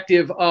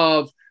perspective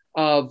of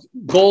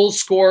goals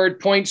scored,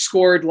 points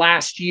scored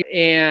last year,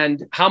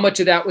 and how much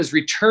of that was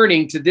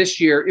returning to this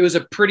year, it was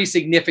a pretty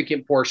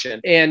significant portion.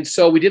 And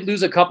so we did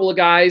lose a couple of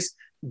guys,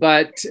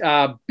 but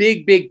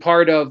big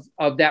part of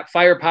that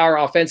firepower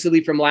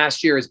offensively from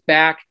last year is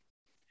back.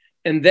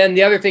 And then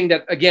the other thing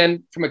that,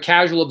 again, from a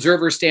casual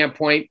observer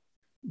standpoint,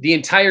 the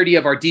entirety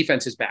of our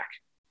defense is back.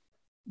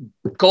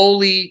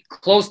 Goalie,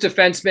 close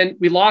defenseman.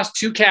 We lost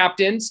two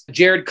captains,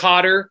 Jared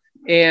Cotter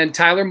and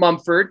Tyler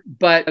Mumford.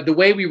 But the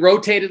way we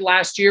rotated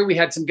last year, we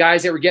had some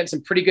guys that were getting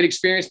some pretty good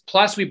experience.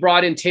 Plus, we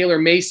brought in Taylor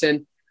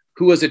Mason,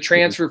 who was a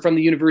transfer from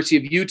the University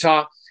of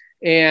Utah.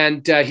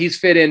 And he's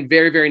fit in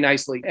very, very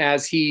nicely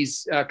as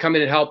he's come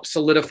in and helped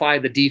solidify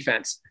the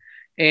defense.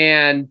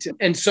 And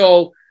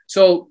so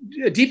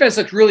defense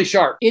looks really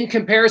sharp in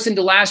comparison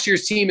to last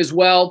year's team as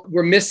well.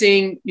 We're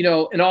missing,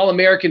 an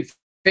All-American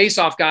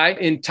faceoff guy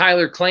in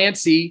Tyler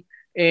Clancy.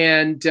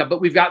 But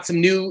we've got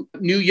some new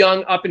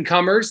young up and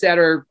comers that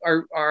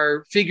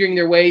are figuring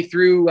their way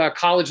through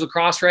college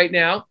lacrosse right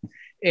now.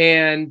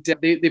 And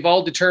they've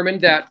all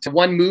determined that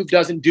one move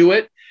doesn't do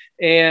it.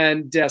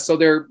 And so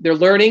they're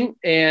learning,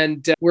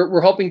 and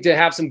we're hoping to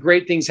have some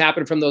great things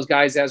happen from those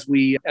guys as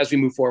we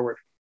move forward.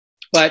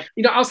 But,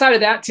 outside of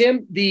that,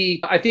 Tim,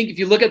 I think if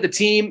you look at the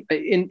team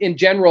in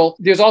general,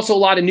 there's also a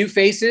lot of new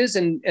faces,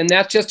 and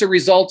that's just a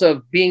result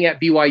of being at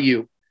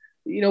BYU.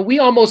 We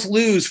almost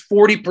lose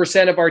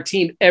 40% of our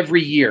team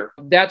every year.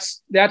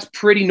 That's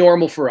pretty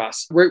normal for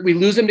us. We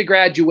lose them to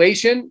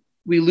graduation.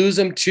 We lose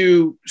them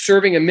to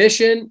serving a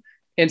mission.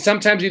 And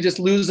sometimes we just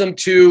lose them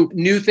to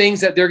new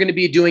things that they're going to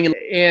be doing.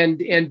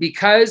 And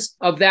because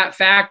of that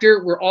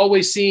factor, we're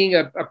always seeing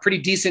a pretty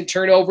decent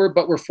turnover,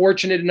 but we're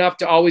fortunate enough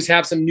to always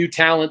have some new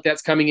talent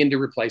that's coming in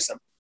to replace them.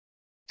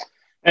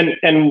 And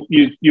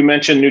you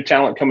mentioned new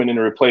talent coming in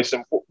to replace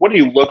them. What do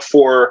you look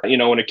for,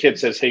 when a kid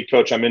says, "Hey,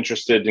 coach, I'm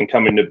interested in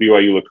coming to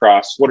BYU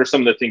lacrosse"? What are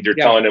some of the things you're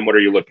telling them? What are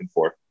you looking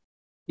for?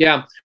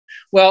 Yeah.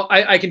 Well,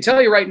 I can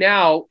tell you right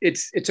now,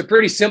 it's a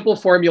pretty simple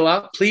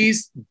formula.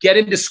 Please get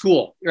into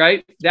school,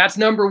 right? That's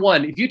number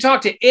one. If you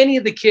talk to any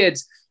of the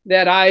kids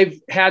that I've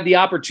had the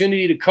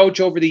opportunity to coach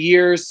over the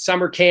years,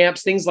 summer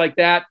camps, things like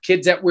that,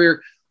 kids that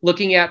we're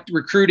looking at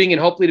recruiting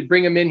and hopefully to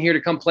bring them in here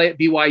to come play at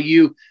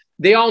BYU,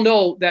 they all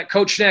know that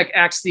Coach Schneck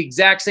asks the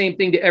exact same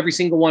thing to every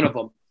single one of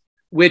them,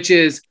 which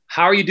is,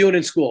 how are you doing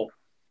in school?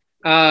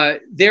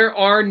 There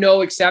are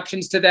no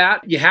exceptions to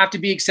that. You have to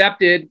be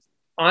accepted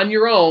on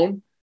your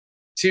own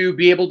to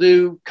be able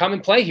to come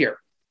and play here.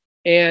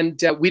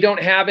 And we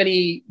don't have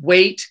any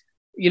weight,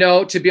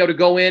 to be able to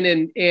go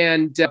in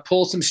and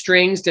pull some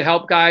strings to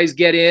help guys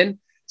get in.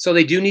 So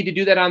they do need to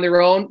do that on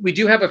their own. We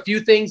do have a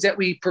few things that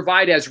we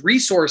provide as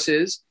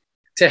resources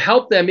to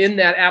help them in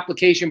that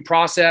application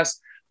process.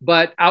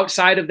 But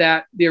outside of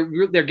that,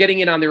 they're getting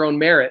in on their own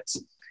merits.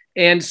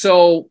 And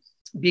so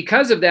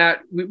because of that,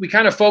 we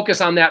kind of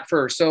focus on that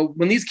first. So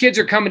when these kids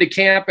are coming to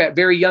camp at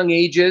very young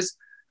ages,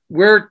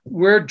 we're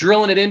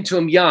drilling it into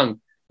them young.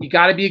 You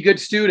got to be a good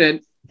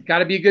student.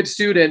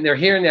 They're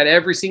hearing that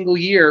every single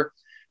year.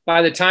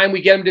 By the time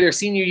we get them to their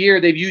senior year,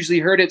 they've usually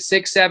heard it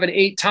 6, 7,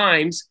 8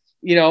 times,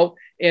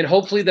 and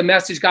hopefully the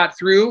message got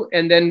through,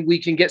 and then we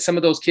can get some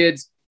of those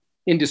kids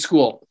into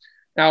school.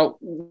 Now,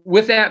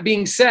 with that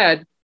being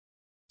said,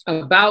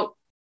 about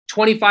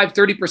 25,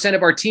 30%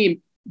 of our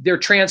team, they're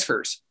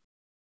transfers.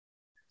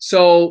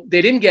 So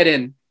they didn't get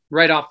in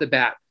right off the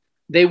bat.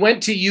 They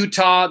went to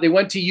Utah, they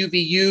went to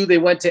UVU, they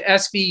went to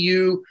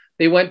SVU,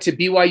 they went to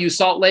BYU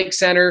Salt Lake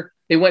Center,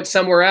 they went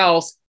somewhere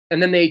else,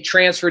 and then they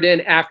transferred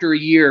in after a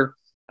year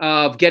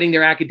of getting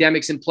their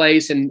academics in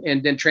place and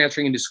then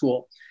transferring into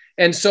school.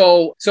 And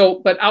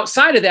but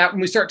outside of that,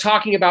 when we start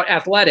talking about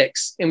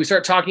athletics and we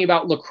start talking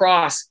about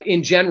lacrosse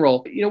in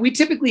general, we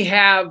typically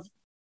have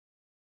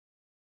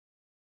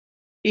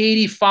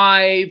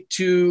 85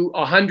 to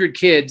 100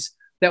 kids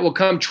that will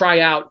come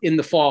try out in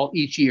the fall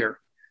each year.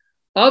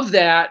 Of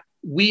that,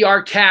 we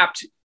are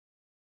capped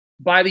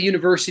by the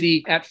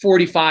university at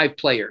 45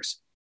 players.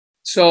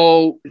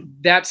 So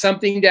that's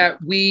something that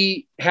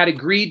we had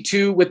agreed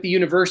to with the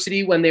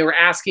university when they were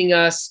asking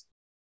us,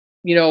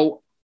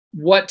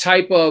 what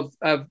type of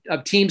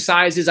team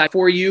size is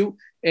for you.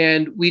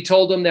 And we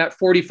told them that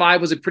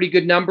 45 was a pretty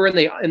good number, and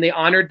they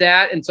honored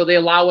that. And so they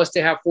allow us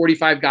to have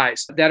 45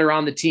 guys that are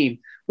on the team,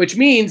 which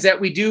means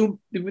that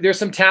there's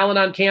some talent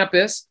on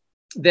campus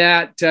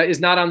that is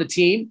not on the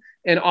team.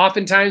 And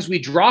oftentimes we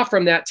draw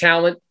from that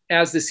talent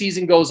as the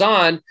season goes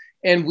on,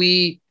 and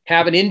we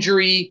have an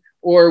injury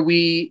or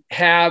we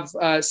have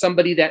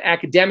somebody that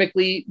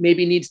academically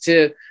maybe needs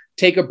to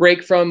take a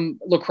break from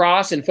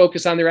lacrosse and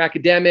focus on their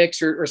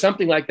academics or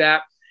something like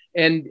that.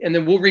 And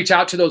then we'll reach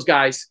out to those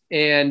guys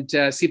and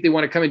see if they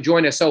want to come and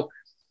join us. So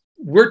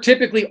we're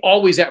typically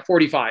always at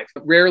 45,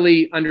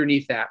 rarely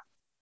underneath that.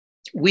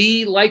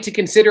 We like to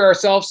consider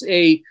ourselves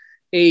a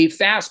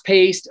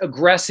fast-paced,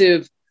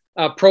 aggressive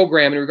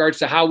program in regards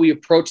to how we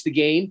approach the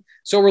game.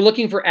 So we're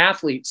looking for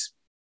athletes.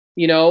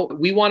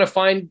 We want to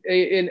find,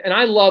 and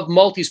I love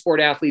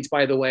multi-sport athletes,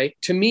 by the way.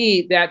 To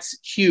me, that's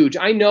huge.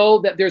 I know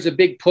that there's a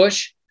big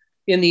push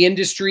in the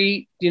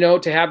industry,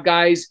 to have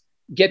guys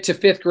get to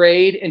 5th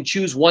grade and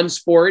choose one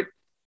sport,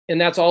 and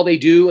that's all they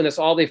do, and that's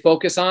all they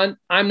focus on.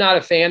 I'm not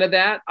a fan of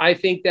that. I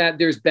think that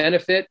there's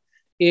benefit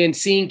in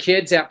seeing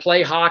kids that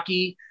play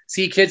hockey,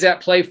 see kids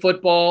that play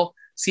football,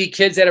 see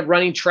kids that are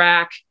running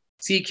track,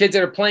 see kids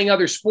that are playing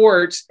other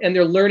sports, and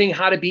they're learning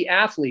how to be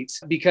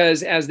athletes,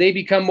 because as they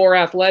become more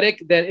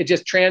athletic, then it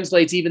just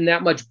translates even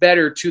that much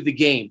better to the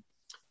game.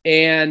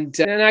 And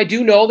I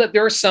do know that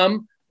there are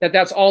some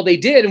that's all they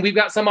did. And we've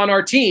got some on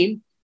our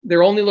team.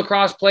 They're only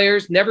lacrosse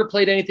players, never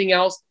played anything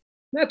else.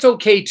 That's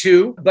okay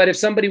too. But if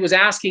somebody was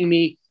asking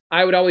me,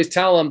 I would always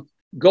tell them,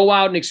 go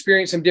out and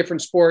experience some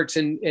different sports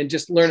and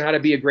just learn how to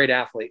be a great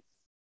athlete.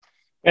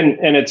 And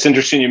it's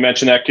interesting you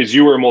mentioned that, because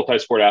you were a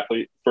multi-sport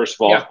athlete, first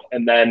of all. Yeah.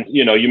 And then,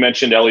 you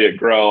mentioned Elliot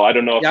Groh. I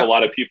don't know if a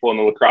lot of people in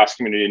the lacrosse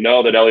community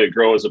know that Elliot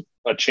Groh is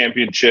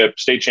a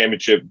state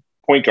championship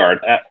point guard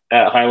at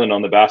Highland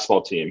on the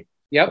basketball team,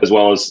 as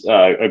well as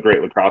a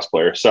great lacrosse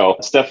player. So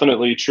it's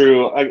definitely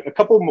true. A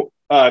couple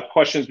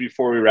questions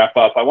before we wrap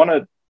up. I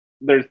want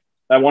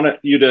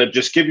you to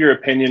just give your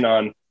opinion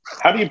on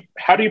how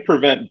do you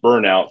prevent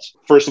burnout?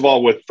 First of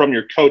all, from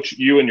your coach,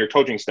 you and your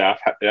coaching staff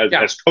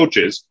as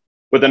coaches,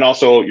 but then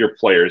also your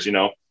players.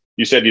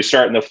 You said you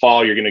start in the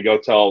fall, you're going to go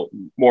till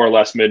more or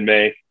less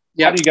mid-May.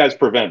 Yep. How do you guys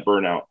prevent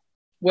burnout?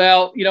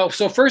 Well,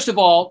 so first of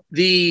all,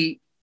 the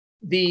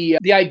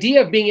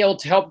idea of being able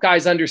to help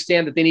guys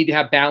understand that they need to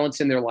have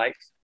balance in their life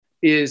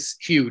is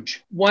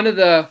huge. One of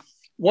the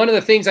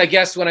things, I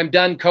guess, when I'm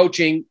done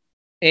coaching,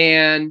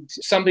 and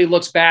somebody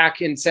looks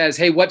back and says,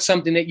 hey, what's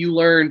something that you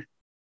learned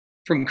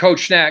from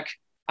Coach Schneck?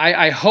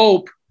 I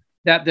hope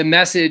that the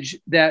message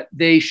that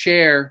they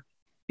share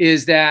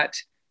is that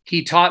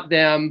he taught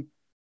them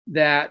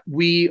that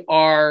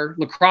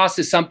lacrosse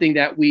is something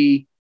that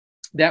we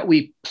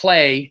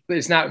play, but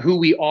it's not who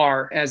we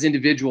are as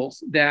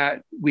individuals,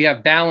 that we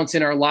have balance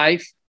in our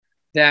life,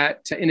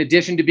 that in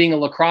addition to being a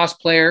lacrosse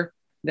player,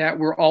 that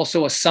we're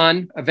also a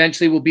son,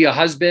 eventually we'll be a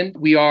husband.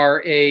 We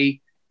are a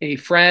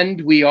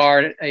friend, we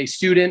are a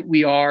student,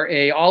 we are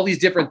all these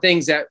different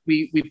things that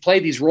we play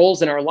these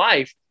roles in our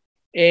life.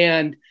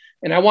 And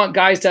I want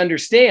guys to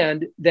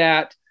understand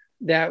that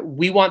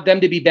we want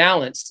them to be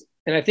balanced.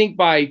 And I think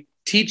by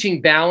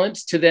teaching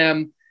balance to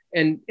them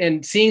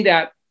and seeing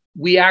that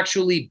we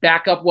actually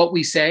back up what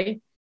we say.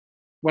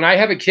 When I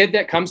have a kid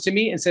that comes to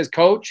me and says,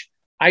 Coach,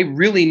 I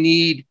really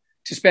need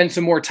to spend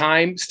some more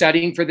time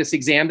studying for this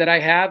exam that I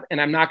have, and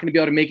I'm not going to be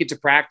able to make it to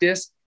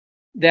practice,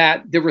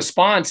 that the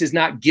response is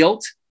not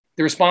guilt.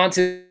 The response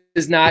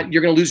is not,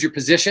 you're going to lose your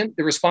position.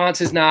 The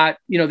response is not,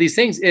 these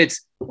things.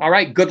 It's, all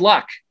right, good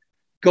luck.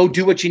 Go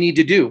do what you need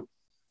to do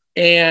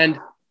and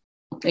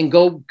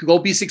go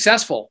be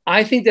successful.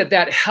 I think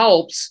that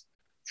helps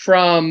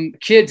from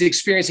kids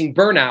experiencing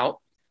burnout,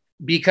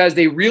 because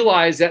they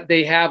realize that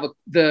they have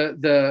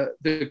the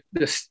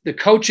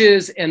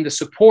coaches and the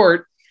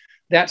support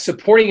that's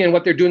supporting in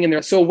what they're doing in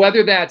there. So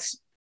whether that's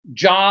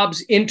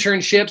jobs,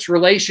 internships,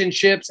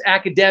 relationships,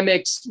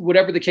 academics,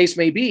 whatever the case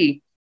may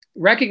be,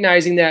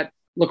 recognizing that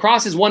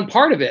lacrosse is one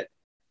part of it,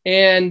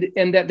 and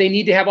that they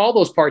need to have all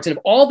those parts. And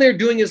if all they're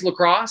doing is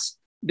lacrosse,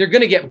 they're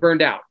going to get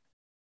burned out.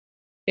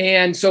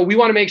 And so we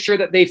want to make sure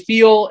that they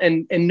feel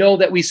and know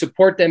that we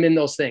support them in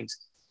those things.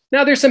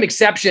 Now, there's some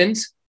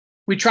exceptions.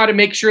 We try to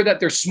make sure that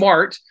they're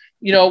smart.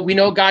 We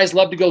know guys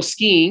love to go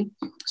skiing.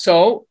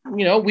 So,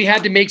 we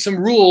had to make some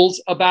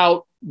rules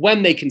about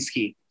when they can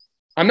ski.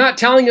 I'm not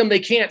telling them they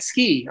can't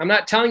ski. I'm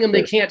not telling them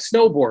they can't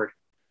snowboard,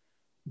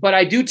 but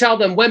I do tell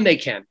them when they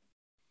can.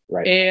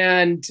 Right.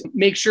 And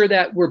make sure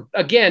that we're,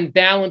 again,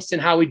 balanced in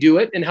how we do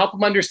it and help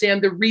them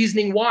understand the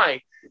reasoning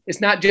why. It's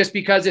not just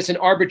because it's an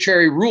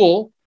arbitrary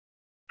rule.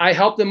 I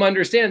help them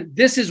understand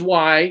this is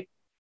why,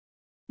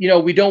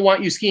 we don't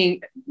want you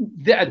skiing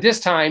at this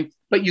time,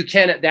 but you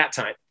can at that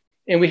time.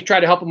 And we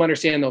try to help them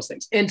understand those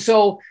things. And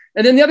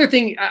then the other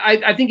thing,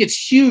 I think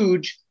it's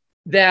huge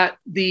that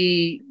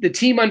the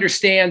team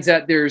understands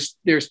that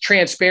there's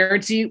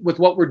transparency with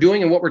what we're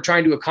doing and what we're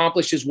trying to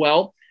accomplish as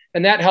well.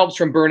 And that helps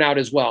from burnout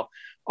as well.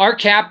 Our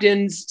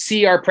captains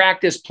see our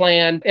practice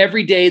plan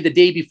every day, the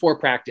day before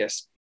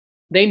practice.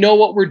 They know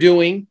what we're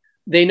doing.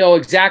 They know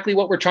exactly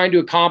what we're trying to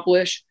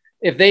accomplish.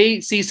 If they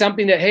see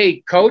something that,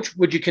 hey, coach,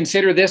 would you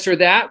consider this or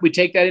that? We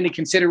take that into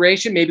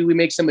consideration. Maybe we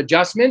make some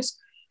adjustments.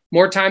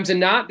 More times than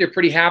not, they're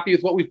pretty happy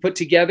with what we've put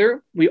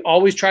together. We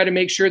always try to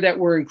make sure that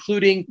we're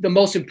including the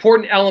most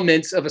important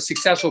elements of a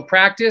successful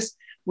practice,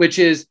 which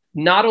is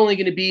not only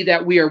going to be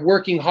that we are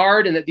working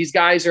hard and that these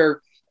guys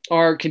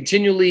are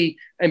continually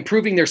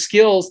improving their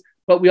skills,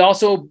 but we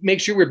also make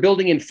sure we're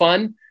building in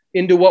fun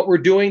into what we're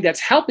doing that's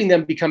helping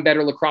them become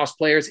better lacrosse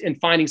players and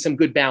finding some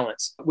good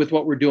balance with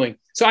what we're doing.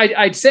 So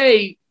I'd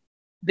say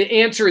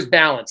the answer is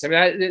balance. I mean,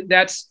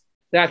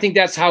 I think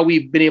that's how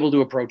we've been able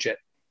to approach it.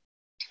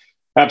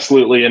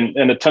 Absolutely.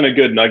 And a ton of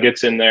good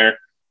nuggets in there.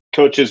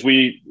 Coach, as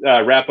we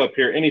wrap up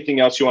here,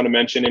 anything else you want to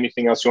mention?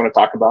 Anything else you want to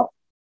talk about?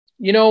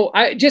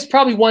 I just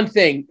probably one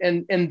thing,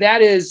 and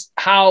that is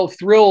how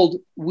thrilled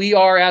we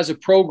are as a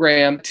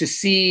program to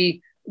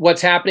see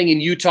what's happening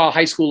in Utah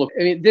high school.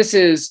 I mean, this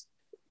is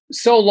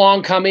so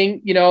long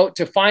coming,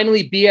 to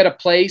finally be at a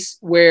place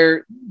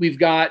where we've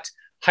got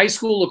high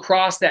school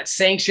lacrosse that's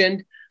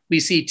sanctioned. We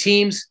see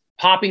teams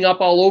popping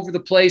up all over the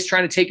place,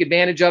 trying to take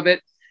advantage of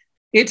it.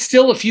 It's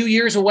still a few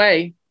years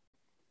away.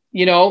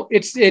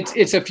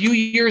 It's a few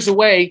years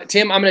away.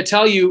 Tim, I'm going to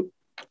tell you,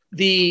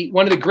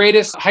 one of the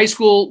greatest high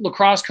school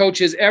lacrosse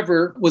coaches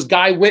ever was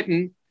Guy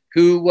Witten,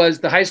 who was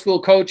the high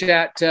school coach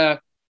at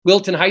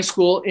Wilton High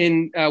School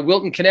in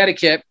Wilton,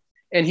 Connecticut.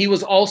 And he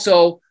was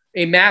also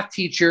a math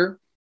teacher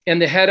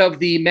and the head of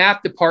the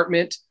math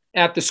department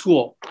at the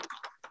school.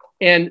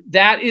 And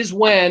that is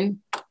when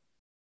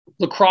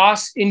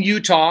lacrosse in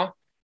Utah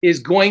is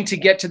going to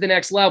get to the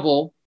next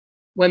level,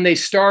 when they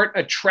start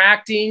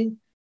attracting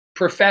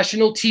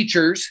professional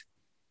teachers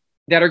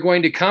that are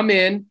going to come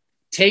in,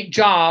 take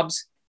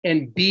jobs,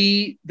 and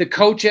be the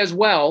coach as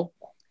well,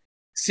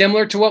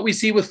 similar to what we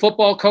see with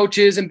football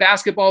coaches and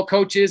basketball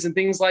coaches and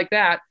things like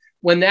that.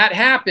 When that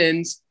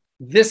happens,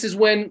 this is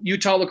when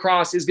Utah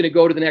lacrosse is going to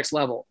go to the next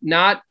level.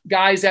 Not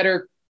guys that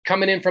are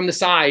coming in from the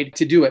side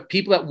to do it,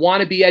 people that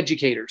want to be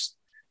educators.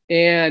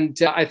 And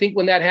I think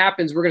when that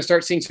happens, we're going to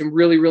start seeing some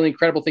really, really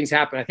incredible things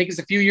happen. I think it's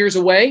a few years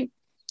away,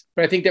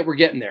 but I think that we're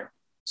getting there.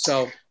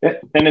 So,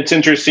 and it's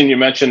interesting you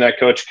mentioned that,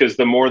 Coach, because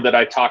the more that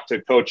I talk to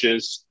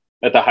coaches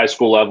at the high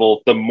school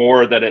level, the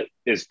more that it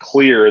is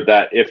clear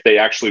that if they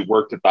actually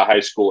worked at the high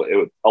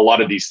school, a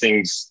lot of these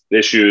things,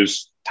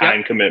 issues,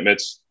 time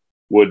commitments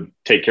would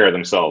take care of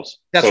themselves.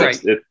 That's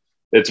right.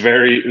 it's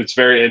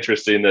very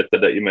interesting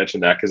that you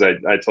mentioned that, because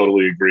I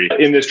totally agree.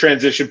 In this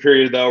transition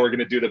period, though, we're going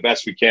to do the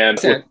best we can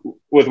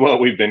with what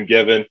we've been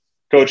given.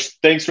 Coach,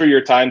 thanks for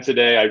your time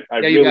today. I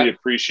really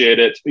appreciate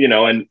it.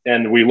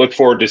 And we look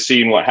forward to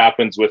seeing what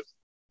happens with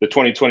the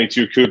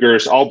 2022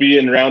 Cougars. I'll be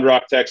in Round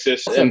Rock,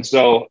 Texas, and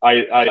so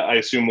I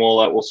assume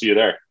we'll see you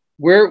there.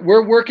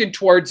 We're working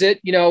towards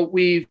it.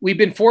 We've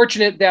been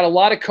fortunate that a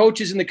lot of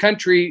coaches in the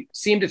country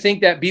seem to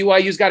think that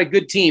BYU's got a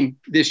good team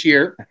this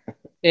year.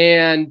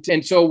 And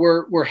so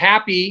we're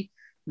happy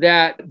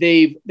that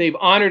they've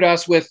honored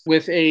us with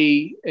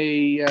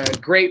a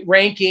great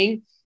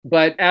ranking.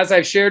 But as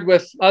I've shared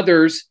with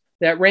others,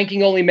 that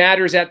ranking only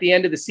matters at the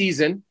end of the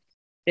season.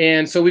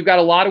 And so we've got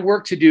a lot of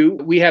work to do.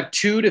 We have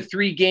 2 to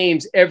 3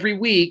 games every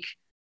week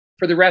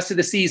for the rest of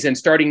the season,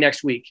 starting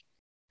next week.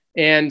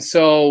 And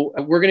so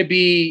we're going to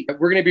be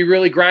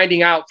really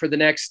grinding out for the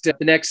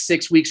next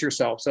 6 weeks or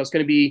so. So it's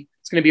going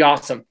to be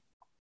awesome.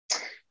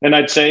 And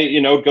I'd say,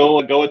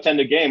 go attend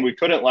a game. We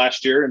couldn't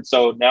last year. And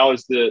so now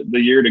is the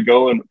year to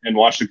go and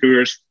watch the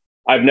Cougars.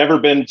 I've never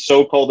been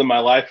so cold in my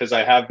life as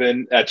I have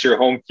been at your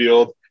home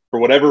field. For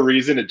whatever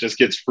reason, it just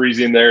gets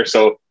freezing there.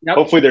 So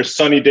Hopefully there's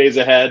sunny days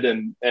ahead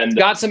and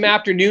got some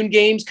afternoon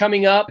games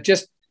coming up.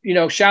 Just,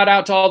 shout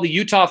out to all the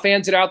Utah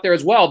fans that are out there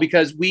as well,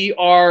 because we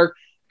are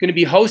going to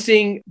be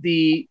hosting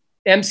the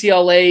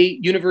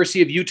MCLA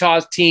University of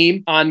Utah's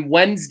team on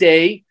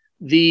Wednesday,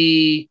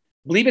 I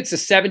believe it's the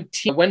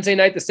 17th, Wednesday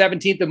night, the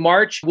 17th of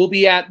March. We'll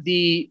be at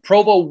the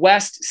Provo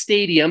West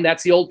Stadium.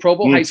 That's the old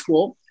Provo High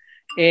School.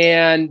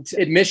 And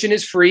admission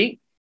is free.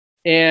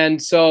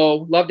 And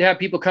so love to have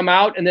people come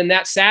out. And then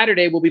that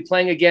Saturday, we'll be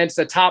playing against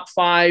the top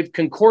 5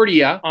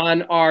 Concordia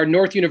on our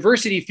North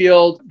University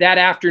field that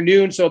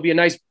afternoon. So it'll be a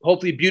nice,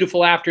 hopefully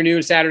beautiful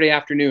afternoon, Saturday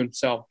afternoon.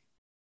 So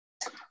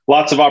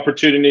lots of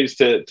opportunities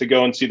to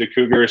go and see the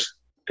Cougars.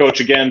 Coach,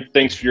 again,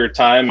 thanks for your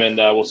time, and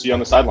we'll see you on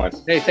the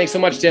sidelines. Hey, thanks so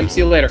much, Tim.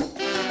 See you later.